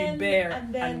skin. then be bare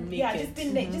and then and yeah,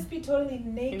 naked. just be totally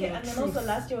naked. In And then your also truth.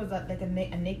 last year was like a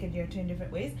naked year too in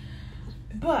different ways.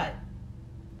 But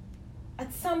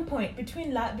at some point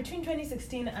between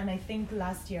 2016 and I think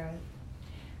last year,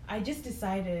 I just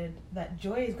decided that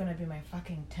joy is gonna be my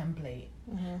fucking template.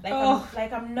 Mm-hmm.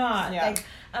 I'm not. Yeah. Like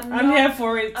I'm I'm not, here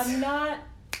for it. I'm not.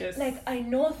 Yes. Like I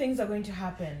know things are going to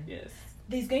happen. Yes.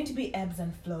 There's going to be ebbs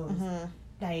and flows. Mm-hmm.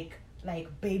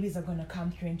 Like babies are gonna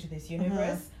come through into this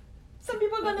universe. Some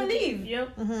people are gonna leave.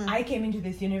 Yep. Mm-hmm. I came into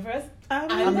this universe. I'm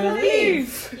gonna gonna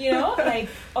leave. You know, like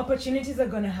opportunities are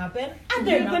gonna happen, and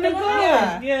they're You're not gonna gonna go.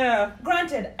 happen. Yeah.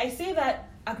 Granted, I say that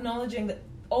acknowledging that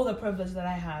all the privilege that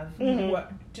I have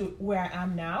to where I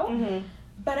am now. Mm-hmm.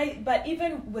 But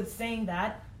even with saying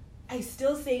that, I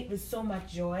still say it with so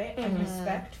much joy and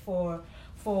respect for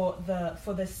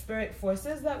the spirit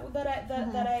forces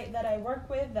that I work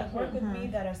with, that work with me,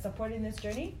 that are supporting this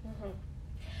journey.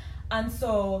 And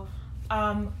so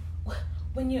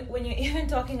when you're even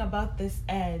talking about this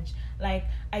edge, like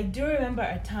I do remember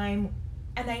a time,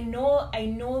 and I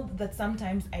know that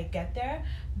sometimes I get there,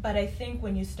 but I think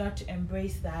when you start to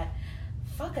embrace that,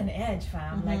 fuck an edge,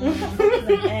 fam. Like what the fuck is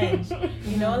an edge?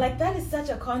 You know, like that is such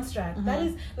a construct. That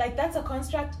is like that's a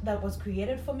construct that was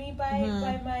created for me by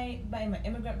my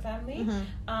immigrant family.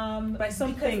 By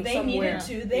something because they somewhere.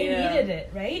 needed to. They needed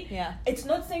it, right? Yeah. It's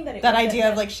not saying that it That was idea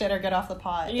of like shit or get off the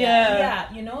pot. Yeah.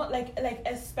 yeah, you know, like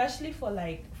especially for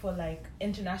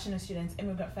international students,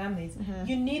 immigrant families,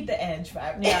 you need the edge,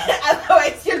 fam. Yeah.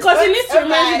 Otherwise, you're Because going you need to survive.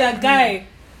 remind you that guy,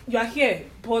 you are here,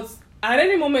 but at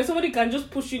any moment somebody can just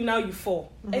push you, now you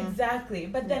fall. Exactly.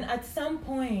 But then at some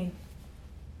point,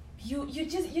 you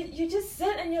just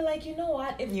sit and you're like, you know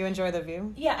what? If You enjoy the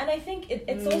view. yeah, and I think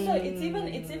it's also it's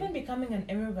even becoming an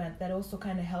immigrant that also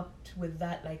kind of helped with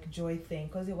that like joy thing,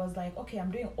 because it was like, okay,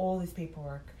 I'm doing all this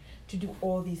paperwork to do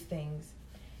all these things.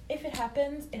 If it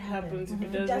happens, it happens. If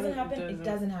If it doesn't happen, it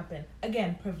doesn't happen.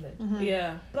 Again, privilege.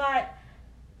 Yeah. But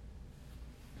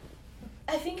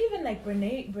I think even like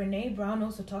Brene Brown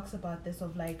also talks about this,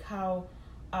 of like how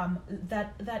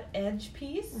that edge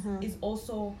piece is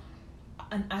also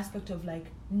an aspect of like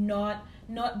not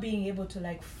being able to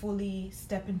like fully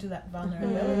step into that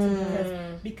vulnerability,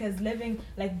 because living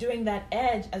like doing that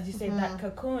edge, as you say, that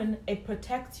cocoon, it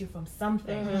protects you from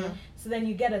something. So then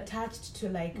you get attached to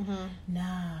like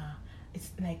nah,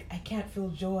 it's like I can't feel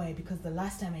joy because the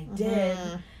last time I did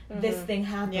this thing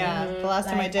happened. Yeah, the last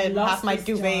time I Like, did, lost half my this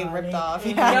duvet joy. ripped off.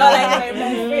 You Yeah. know,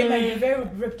 like my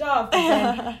duvet ripped off,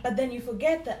 but then you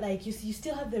forget that like you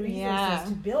still have the resources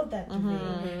to build that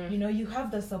duvet. You know, you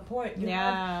have the support. You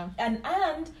have,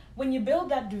 and when you build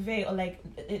that duvet, or like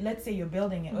let's say you're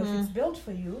building it, or if it's built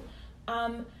for you,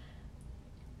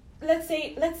 let's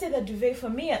say the duvet, for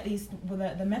me at least,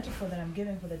 the metaphor that I'm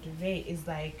giving for the duvet is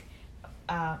like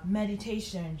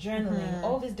meditation, journaling,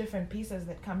 all these different pieces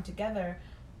that come together.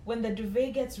 When the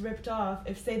duvet gets ripped off,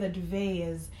 if say the duvet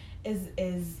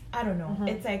is I don't know,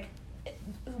 it's like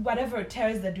whatever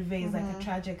tears the duvet is like a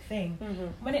tragic thing.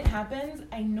 When it happens,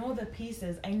 I know the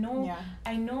pieces. I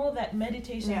know that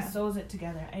meditation sews it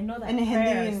together. I know that In prayer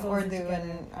Hindi and sews it Urdu,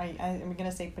 together. and I'm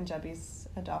gonna say Punjabi's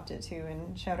adopted too,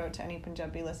 and shout out to any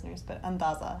Punjabi listeners, but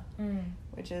andaza,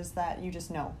 which is that you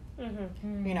just know.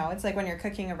 You know, it's like when you're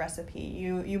cooking a recipe,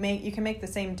 you can make the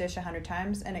same dish 100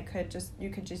 times, and you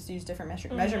could just use different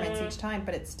measurements each time,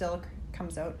 but it still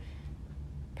comes out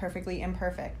perfectly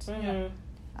imperfect.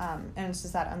 And it's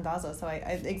just that andaza. So I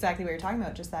exactly what you're talking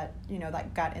about, just that, you know,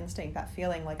 that gut instinct, that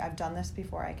feeling like I've done this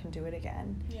before, I can do it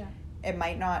again. I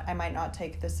might not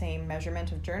take the same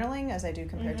measurement of journaling as I do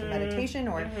compared to meditation,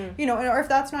 or Mm-hmm. you know, or if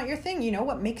that's not your thing, you know,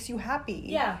 what makes you happy,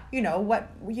 Yeah. you know,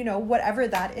 whatever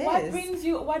that is, What brings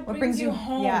you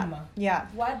home? Yeah.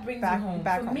 What brings Back- you home?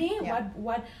 back For home, me, yeah.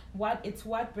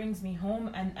 what brings me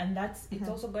home, and that's it's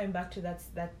also going back to that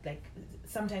like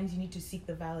sometimes you need to seek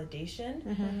the validation,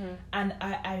 and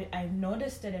I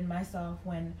noticed it in myself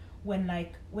when I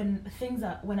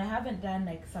haven't done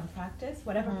like some practice,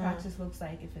 whatever practice looks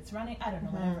like, if it's running, I don't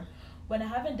know, whatever. When I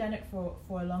haven't done it for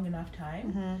a long enough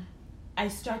time, I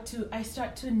start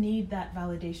to need that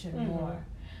validation more.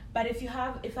 But I think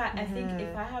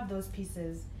if I have those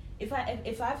pieces, if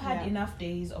I've had enough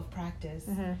days of practice,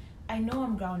 I know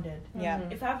I'm grounded. Yeah.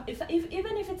 If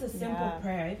even if it's a simple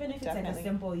prayer, even if it's like a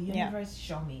simple universe,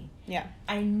 show me. Yeah.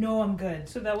 I know I'm good.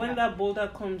 So that when that boulder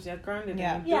comes, you're grounded.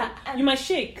 Yeah. And Yeah, you might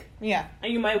shake. Yeah.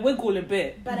 And you might wiggle a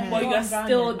bit. But I but know you're I'm grounded,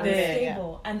 still I'm there.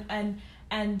 stable.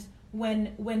 And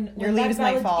when Your that leaves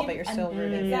might fall, but you're and- still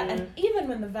rooted. Yeah, and even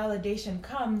when the validation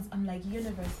comes, I'm like,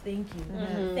 universe, thank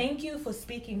you. Thank you for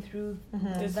speaking through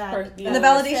This that. part- And the Yeah.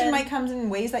 validation might come in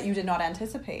ways that you did not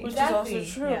anticipate. Which Exactly. is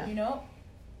also true. Yeah. You know?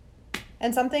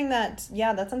 And something that's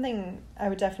something I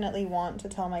would definitely want to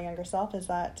tell my younger self is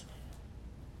that,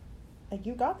 like,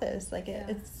 you got this. Like,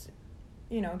 it's,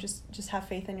 you know, just have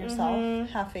faith in yourself,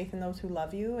 have faith in those who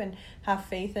love you, and have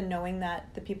faith in knowing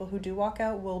that the people who do walk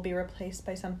out will be replaced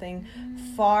by something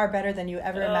far better than you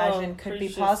ever imagined could be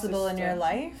precious possible in your sister.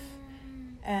 life.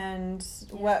 And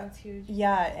That's huge.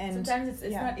 and Sometimes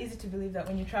it's not easy to believe that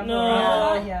when you travel No. around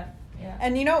a lot. Yeah.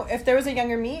 and you know, if there was a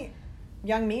young me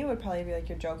would probably be like,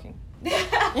 you're joking.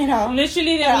 You know,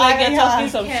 Literally, they're like, they're talking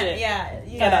some Can't- shit. Yeah.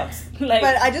 Get out. Like,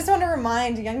 but I just want to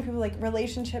remind young people, like,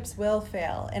 relationships will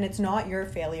fail, and it's not your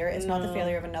failure. It's not the No.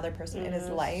 failure of another person. It is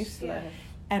it's life. just life.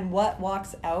 And what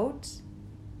walks out,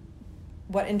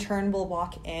 what in turn will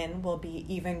walk in, will be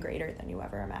even greater than you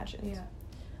ever imagined. Yeah.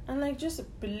 And like, just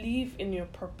believe in your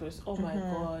purpose. Oh my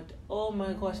god. Oh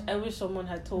my gosh. I wish someone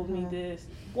had told me this.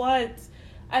 What?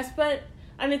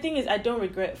 And the thing is, I don't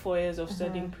regret 4 years of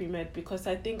studying pre-med, because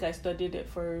I think I studied it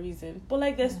for a reason. But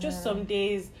like, there's just some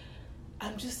days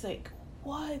I'm just like,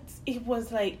 what? It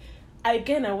was like, I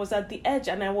was at the edge,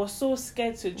 and I was so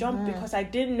scared to jump because I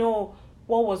didn't know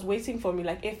what was waiting for me.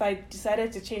 Like, if I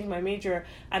decided to change my major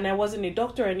and I wasn't a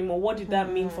doctor anymore, what did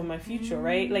that mean for my future,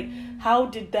 right? Like, how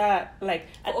did that, like,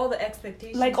 All the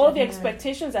expectations. like all the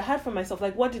expectations I had for myself,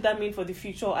 like, what did that mean for the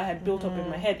future I had built up in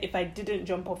my head if I didn't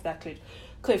jump off that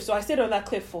cliff? So I stayed on that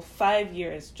cliff for 5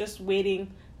 years, just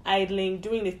waiting, idling,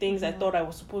 doing the things I thought I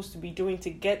was supposed to be doing to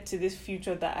get to this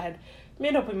future that I had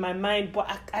made up in my mind, but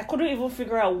I couldn't even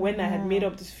figure out when I had made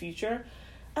up this future.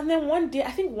 And then one day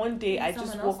I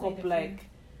just woke up like,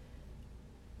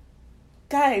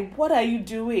 guy, what are you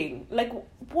doing? Like,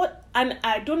 what? And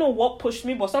I don't know what pushed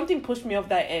me, but something pushed me off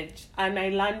that edge, and I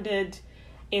landed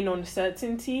in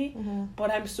uncertainty.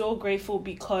 But I'm so grateful,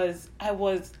 because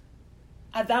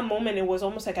at that moment, it was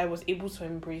almost like I was able to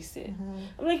embrace it.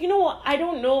 I'm like, you know what? I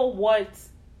don't know what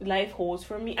life holds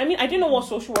for me. I mean, I didn't know what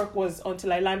social work was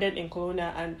until I landed in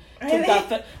Kelowna and took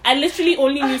that. I literally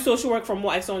only knew social work from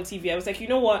what I saw on TV. I was like, you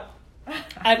know what?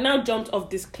 I've now jumped off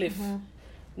this cliff.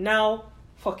 Now,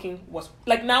 fucking what?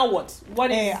 Like, now what? What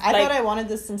is? Hey, I like, thought I wanted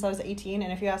this since I was 18,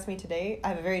 and if you ask me today, I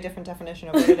have a very different definition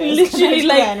of what it is. literally,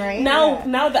 like, then, right?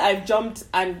 now that I've jumped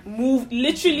and moved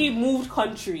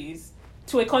countries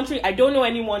to a country I don't know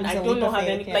anyone, It's I a don't leap know of how faith,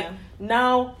 any. yeah. Like,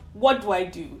 now, what do I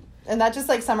do? And that just,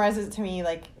 like, summarizes it to me,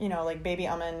 like, you know, like, baby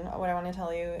Amen, what I want to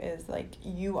tell you is, like,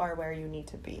 you are where you need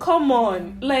to be. Come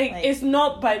on, like, it's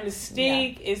not by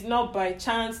mistake, Yeah. it's not by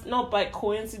chance, not by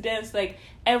coincidence. Like,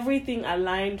 everything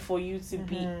aligned for you to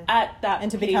be at that And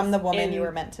to place become the woman in, you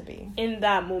were meant to be. in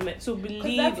that moment. So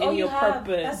believe in your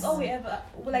purpose. That's all we ever.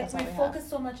 Like, That's all we we focus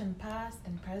so much on past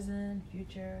and present,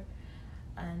 future,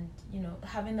 and you know,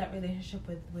 having that relationship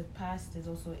with past is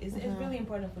also is really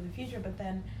important for the future. But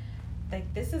then,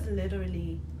 like, this is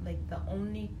literally like the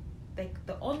only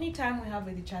time we have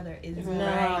with each other is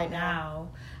right now.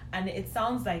 And it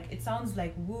sounds like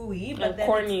wooey, but Like then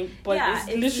corny, but it's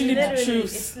literally the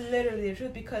truth. It's literally the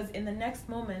truth, because in the next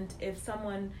moment, if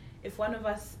one of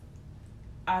us,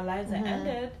 our lives are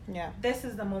ended, this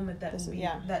is the moment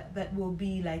that will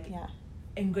be like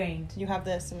ingrained. You have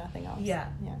this and nothing else.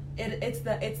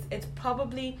 It's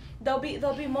probably there'll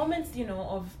be moments, you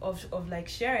know, of like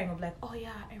sharing, of like, oh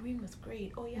yeah, Irene was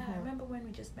great, oh yeah, I remember when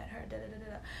we just met her, da, da,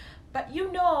 da, da. But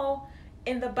you know,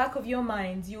 in the back of your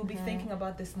mind, you'll be thinking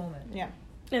about this moment.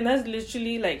 And that's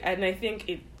literally like, and I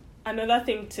think another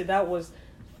thing to that was,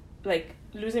 like,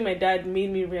 losing my dad made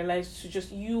me realize to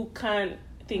just, you can't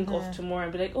think of tomorrow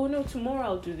and be like, oh no, tomorrow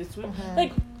I'll do this.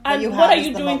 Like, And what are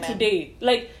you doing today?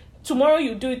 Like, tomorrow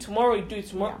you do it, tomorrow you do it,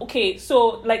 tomorrow. Yeah. Okay,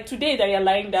 so, like, today that you're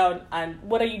lying down, and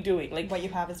what are you doing? Like, what you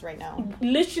have is right now.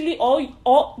 Literally,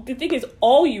 all the thing is,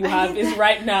 all you have is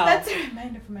right now. That's a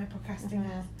reminder for my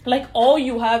procrastination. Like, all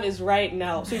you have is right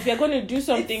now. So if you're going to do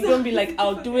something, don't be like,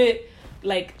 I'll do it.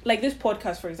 Like this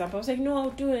podcast, for example. I was like, no, I'll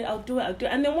do it.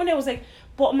 And then one day I was like,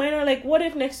 but mine are like, what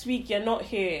if next week you're not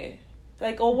here?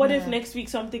 Like, or what if next week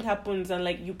something happens and,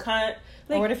 like, you can't...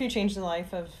 Like, or what if you change the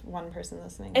life of one person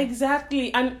listening?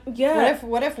 Exactly. And, yeah.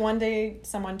 What if one day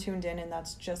someone tuned in and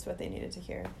that's just what they needed to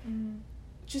hear?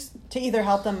 Just... To either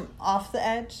help them off the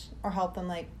edge or help them,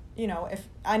 like, you know, if...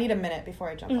 I need a minute before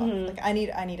I jump off. Like, I need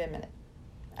a minute.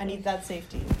 I need that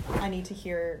safety. I need to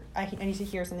hear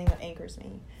something that anchors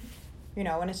me. You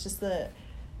know, and it's just like,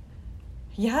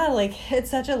 it's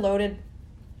such a loaded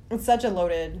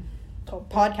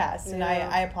podcast, and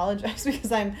I apologize because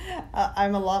I'm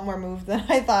a lot more moved than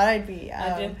I thought I'd be.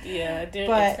 I didn't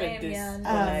expect this when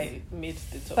I made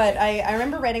the topic. But I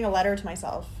remember writing a letter to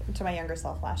my younger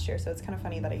self last year, so it's kind of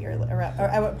funny that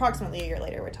approximately a year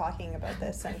later we're talking about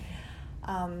this,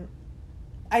 and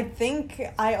I think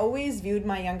I always viewed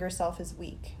my younger self as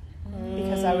weak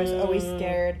because I was always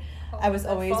scared. I was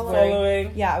always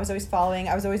worried. Yeah, I was always following.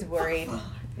 I was always worried.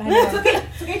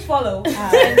 It's okay to follow. But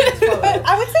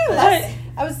I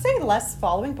would say less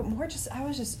following, but more just, I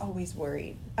was just always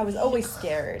worried. I was always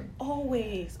scared.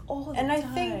 Always. All the time.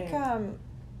 And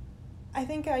I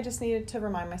think I just needed to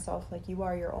remind myself, like, you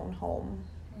are your own home.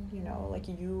 You know, like,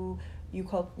 you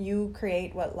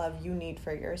create what love you need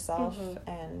for yourself,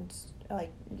 and,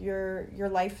 like, your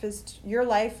life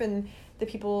and the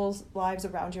people's lives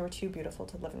around you are too beautiful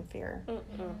to live in fear.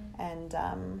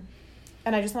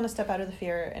 And I just want to step out of the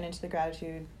fear and into the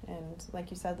gratitude. And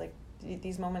like you said, like,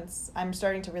 these moments, I'm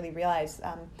starting to really realize,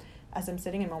 as I'm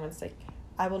sitting in moments, like,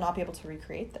 I will not be able to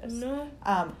recreate this. No.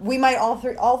 We might all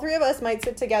three of us might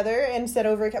sit together and sit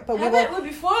over, but we will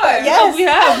before. Yes, we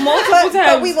have multiple times.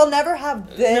 But we will never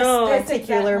have this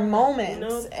particular moment.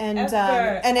 No. And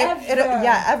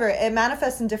ever. It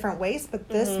manifests in different ways, but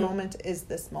this moment is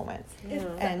this moment.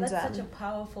 And that's such a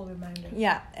powerful reminder.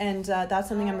 Yeah, and that's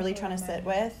something I'm really trying to sit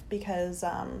with, because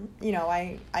you know,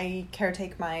 I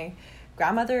caretake my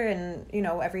grandmother, and, you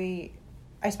know,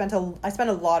 I spent a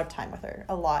lot of time with her,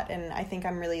 and I think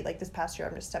I'm really, like, this past year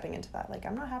I'm just stepping into that, like,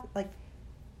 I'm not happy, like,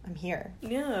 I'm here.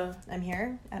 Yeah. I'm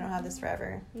here. I don't have this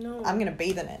forever. No. I'm gonna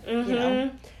bathe in it. You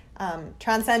know,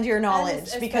 transcend your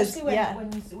knowledge, because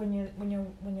when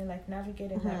you're like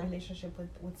navigating that relationship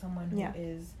with someone who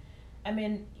is. I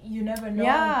mean, you never know.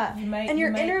 Yeah. You might enter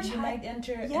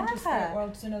into spirit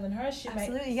world sooner than her. She might.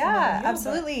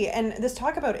 Absolutely. And this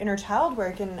talk about inner child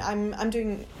work, and I'm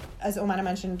doing, as Omana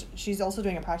mentioned, she's also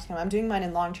doing a practicum. I'm doing mine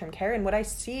in long-term care, and what I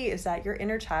see is that your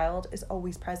inner child is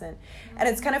always present. And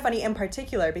it's kind of funny in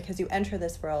particular because you enter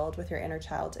this world with your inner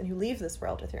child and you leave this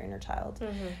world with your inner child.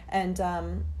 And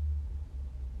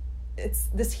it's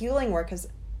this healing work is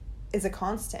a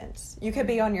constant. You could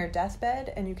be on your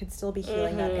deathbed and you could still be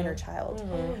healing that inner child.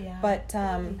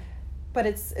 But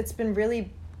it's been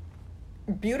really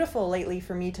beautiful lately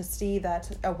for me to see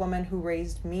that a woman who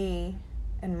raised me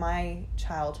in my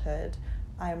childhood,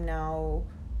 I'm now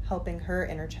helping her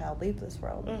inner child leave this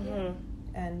world.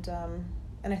 And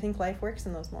I think life works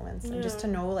in those moments, and just to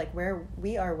know, like, where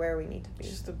we are, where we need to be.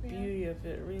 Just the beauty of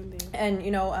it, really. And,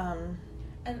 you know,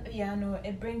 and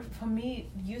it brings, for me,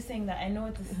 you saying that, I know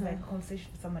this is like a conversation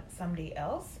for somebody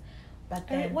else, but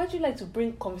then why do you like to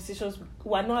bring conversations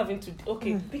we're not having to?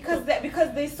 Okay, because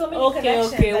there's so many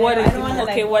connections.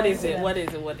 What is it?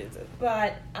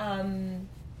 But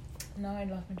now I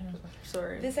lost my train of thought.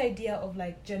 Sorry. This idea of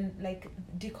like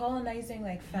decolonizing,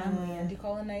 like, family, and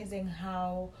decolonizing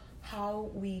how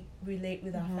we relate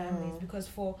with our families, because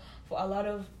for a lot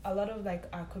of like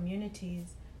our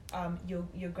communities,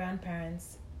 your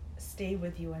grandparents stay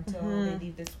with you until they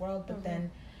leave this world, but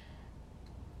then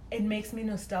it makes me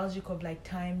nostalgic of, like,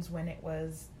 times when it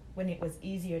was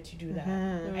easier to do that.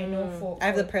 I know I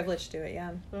have the privilege to do it.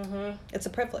 It's a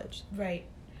privilege, right?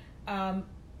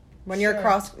 When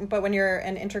you're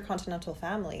an intercontinental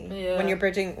family, when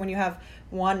you have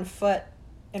one foot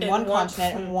in one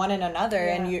continent and one in another,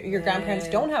 and your grandparents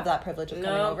don't have that privilege of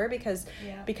coming over because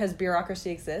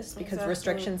bureaucracy exists, because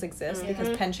restrictions exist,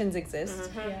 because pensions exist,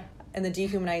 and the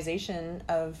dehumanization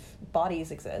of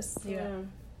bodies exists.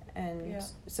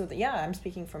 So I'm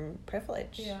speaking from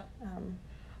privilege.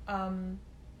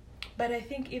 But I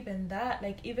think even that,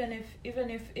 like, even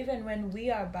when we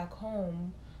are back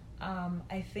home,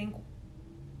 I think,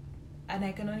 and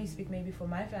I can only speak maybe for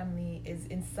my family, is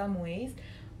in some ways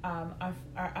our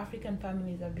African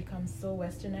families have become so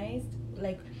westernized.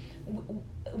 Like,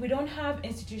 we don't have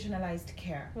institutionalized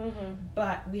care,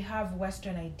 but we have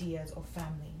Western ideas of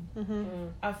family.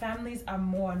 Our families are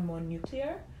more and more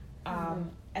nuclear,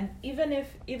 and even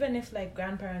if like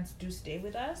grandparents do stay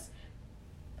with us,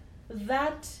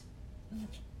 that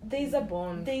there's that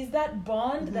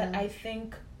bond that I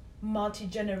think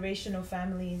multi-generational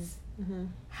families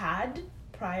had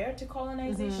prior to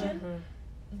colonization.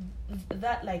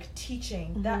 That like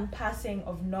teaching, that passing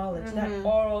of knowledge, that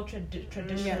oral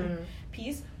tradition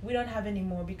piece, we don't have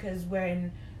anymore because we're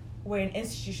in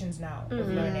institutions now of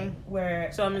learning.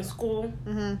 So I'm in school,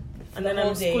 and then I'm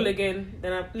in school again.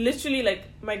 Then I'm literally like,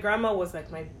 my grandma was like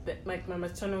my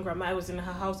maternal grandma. I was in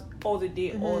her house all the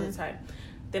day, all the time.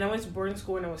 Then I went to boarding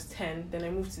school when I was 10. Then I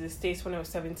moved to the States when I was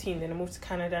 17. Then I moved to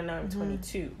Canada. Now I'm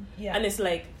 22. Yeah. And it's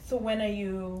like, so when are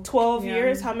you? 12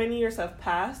 years. How many years have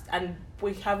passed? And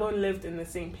we haven't lived in the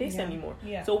same place anymore.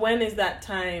 Yeah. So when is that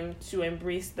time to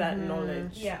embrace that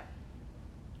knowledge? Yeah.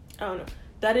 I don't know.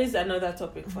 That is another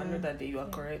topic for another day. You are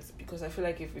correct, because I feel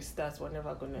like if we start, we're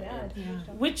never gonna end.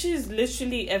 Which is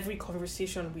literally every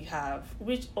conversation we have.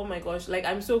 Which, oh my gosh, like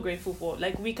I'm so grateful for.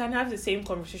 Like we can have the same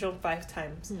conversation 5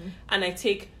 times, and I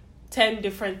take 10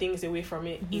 different things away from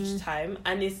it each time,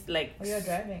 and it's like you're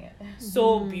driving it.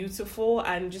 So beautiful,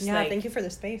 and just like, thank you for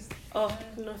the space. Oh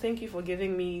no, thank you for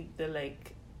giving me the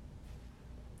like.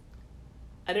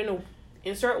 I don't know.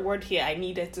 Insert word here. I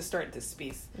needed to start this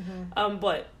space.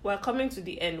 But we're coming to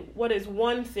the end. What is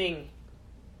one thing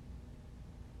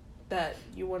that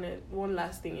you one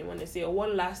last thing you want to say, or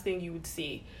one last thing you would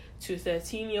say to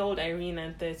 13-year-old Irene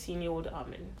and 13-year-old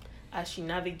Amin as she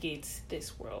navigates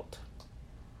this world?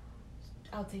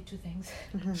 I'll say 2 things.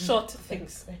 Short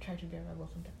things. I tried to be a rebel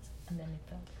sometimes, and then it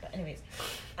failed. But anyways,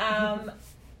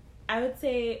 I would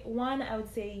say, 1, I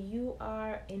would say you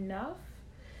are enough.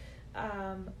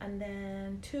 And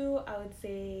then 2, I would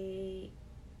say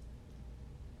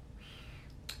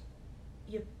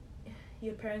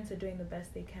your parents are doing the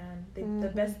best they can. The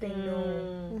best they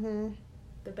know.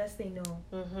 The best they know.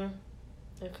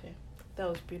 Okay, that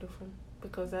was beautiful,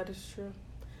 because that is true.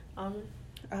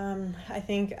 I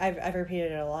think I've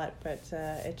repeated it a lot, but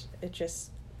it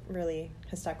just really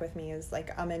has stuck with me. Is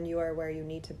like, Amin, you are where you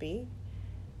need to be,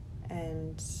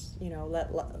 and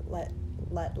let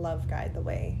love guide the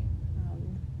way.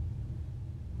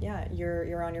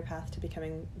 You're on your path to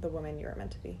becoming the woman you're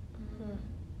meant to be.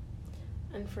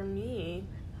 And for me,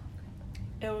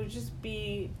 it would just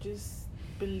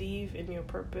believe in your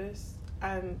purpose,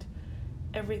 and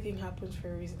everything happens for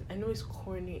a reason. I know it's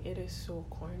corny. It is so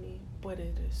corny, but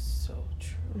it is so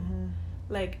true.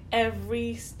 Like,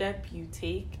 every step you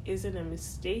take isn't a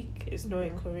mistake. It's not a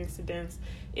coincidence.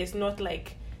 It's not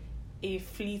like a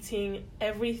fleeting.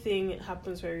 Everything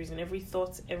happens for a reason. Every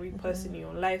thought, every person in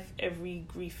your life, every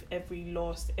grief, every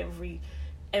loss,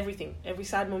 everything, every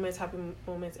sad moments, happy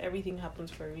moments, everything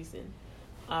happens for a reason.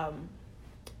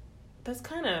 That's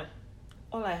kind of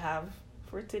all I have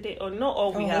for today. Or not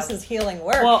all we have. This is healing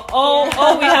work. Well, all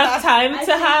we have time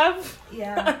to have.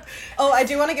 Yeah. I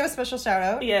do want to give a special shout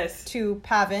out. Yes. To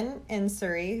Pavin in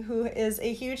Surrey, who is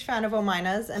a huge fan of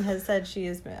Omina's and has said she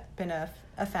has been a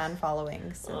fan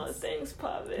following since thanks,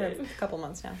 Pavin. For a couple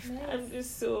months now. Nice. I'm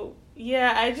just so,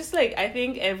 I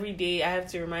think every day I have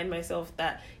to remind myself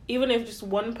that even if just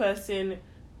one person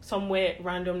somewhere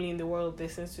randomly in the world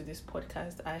listens to this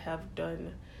podcast, I have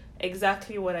done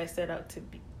exactly what I set out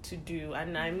to do,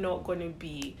 and I'm not going to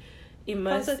be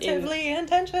immersed positively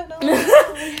intentional.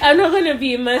 I'm not going to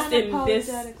be immersed in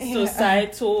this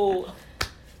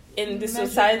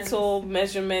societal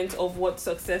measurement of what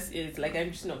success is. Like,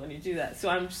 I'm just not going to do that. So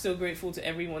I'm so grateful to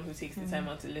everyone who takes the time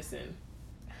out to listen.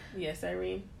 Yes,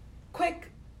 Irene? Quick,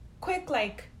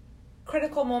 like,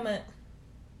 critical moment.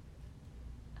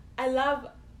 I love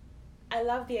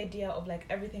the idea of, like,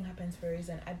 everything happens for a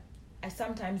reason. I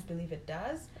sometimes believe it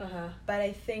does, but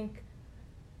I think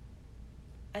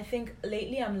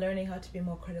lately I'm learning how to be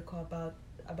more critical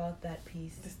about that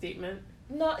piece. The statement?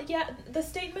 The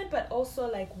statement, but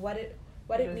also like what it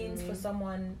means for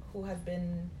someone who has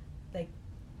been like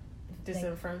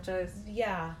disenfranchised.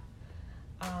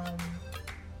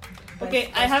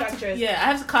 Okay, I have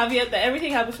to caveat that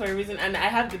everything happens for a reason, and I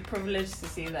have the privilege to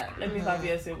say that. Let me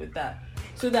caveat it with that,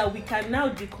 so that we can now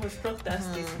deconstruct that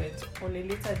statement on a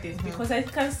later date, because I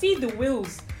can see the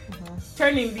wheels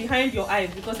turning behind your eyes,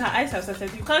 because her eyes have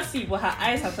started. You can't see, but her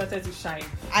eyes have started to shine.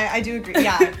 I do agree.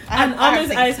 Yeah, and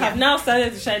Amin's eyes have now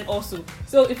started to shine also.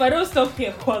 So if I don't stop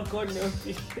here, God knows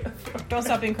me. Don't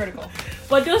stop being critical.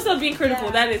 But don't stop being critical.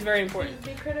 Yeah. That is very important.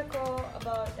 Be critical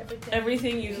about everything.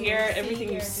 Everything you hear,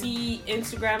 everything you see,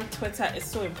 Instagram, Twitter is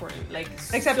so important. Like,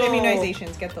 except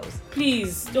immunizations, get those.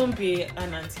 Please don't be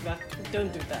an anti-vax.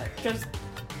 Don't do that. Just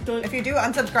don't. If you do,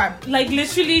 unsubscribe. Like,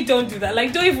 literally, don't do that.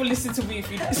 Like, don't even listen to me if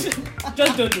you just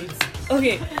don't do it.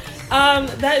 Okay.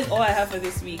 That is all I have for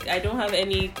this week. I don't have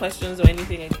any questions or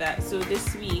anything like that. So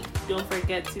this week, don't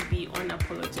forget to be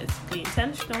unapologetically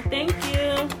intentional. Thank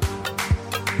you.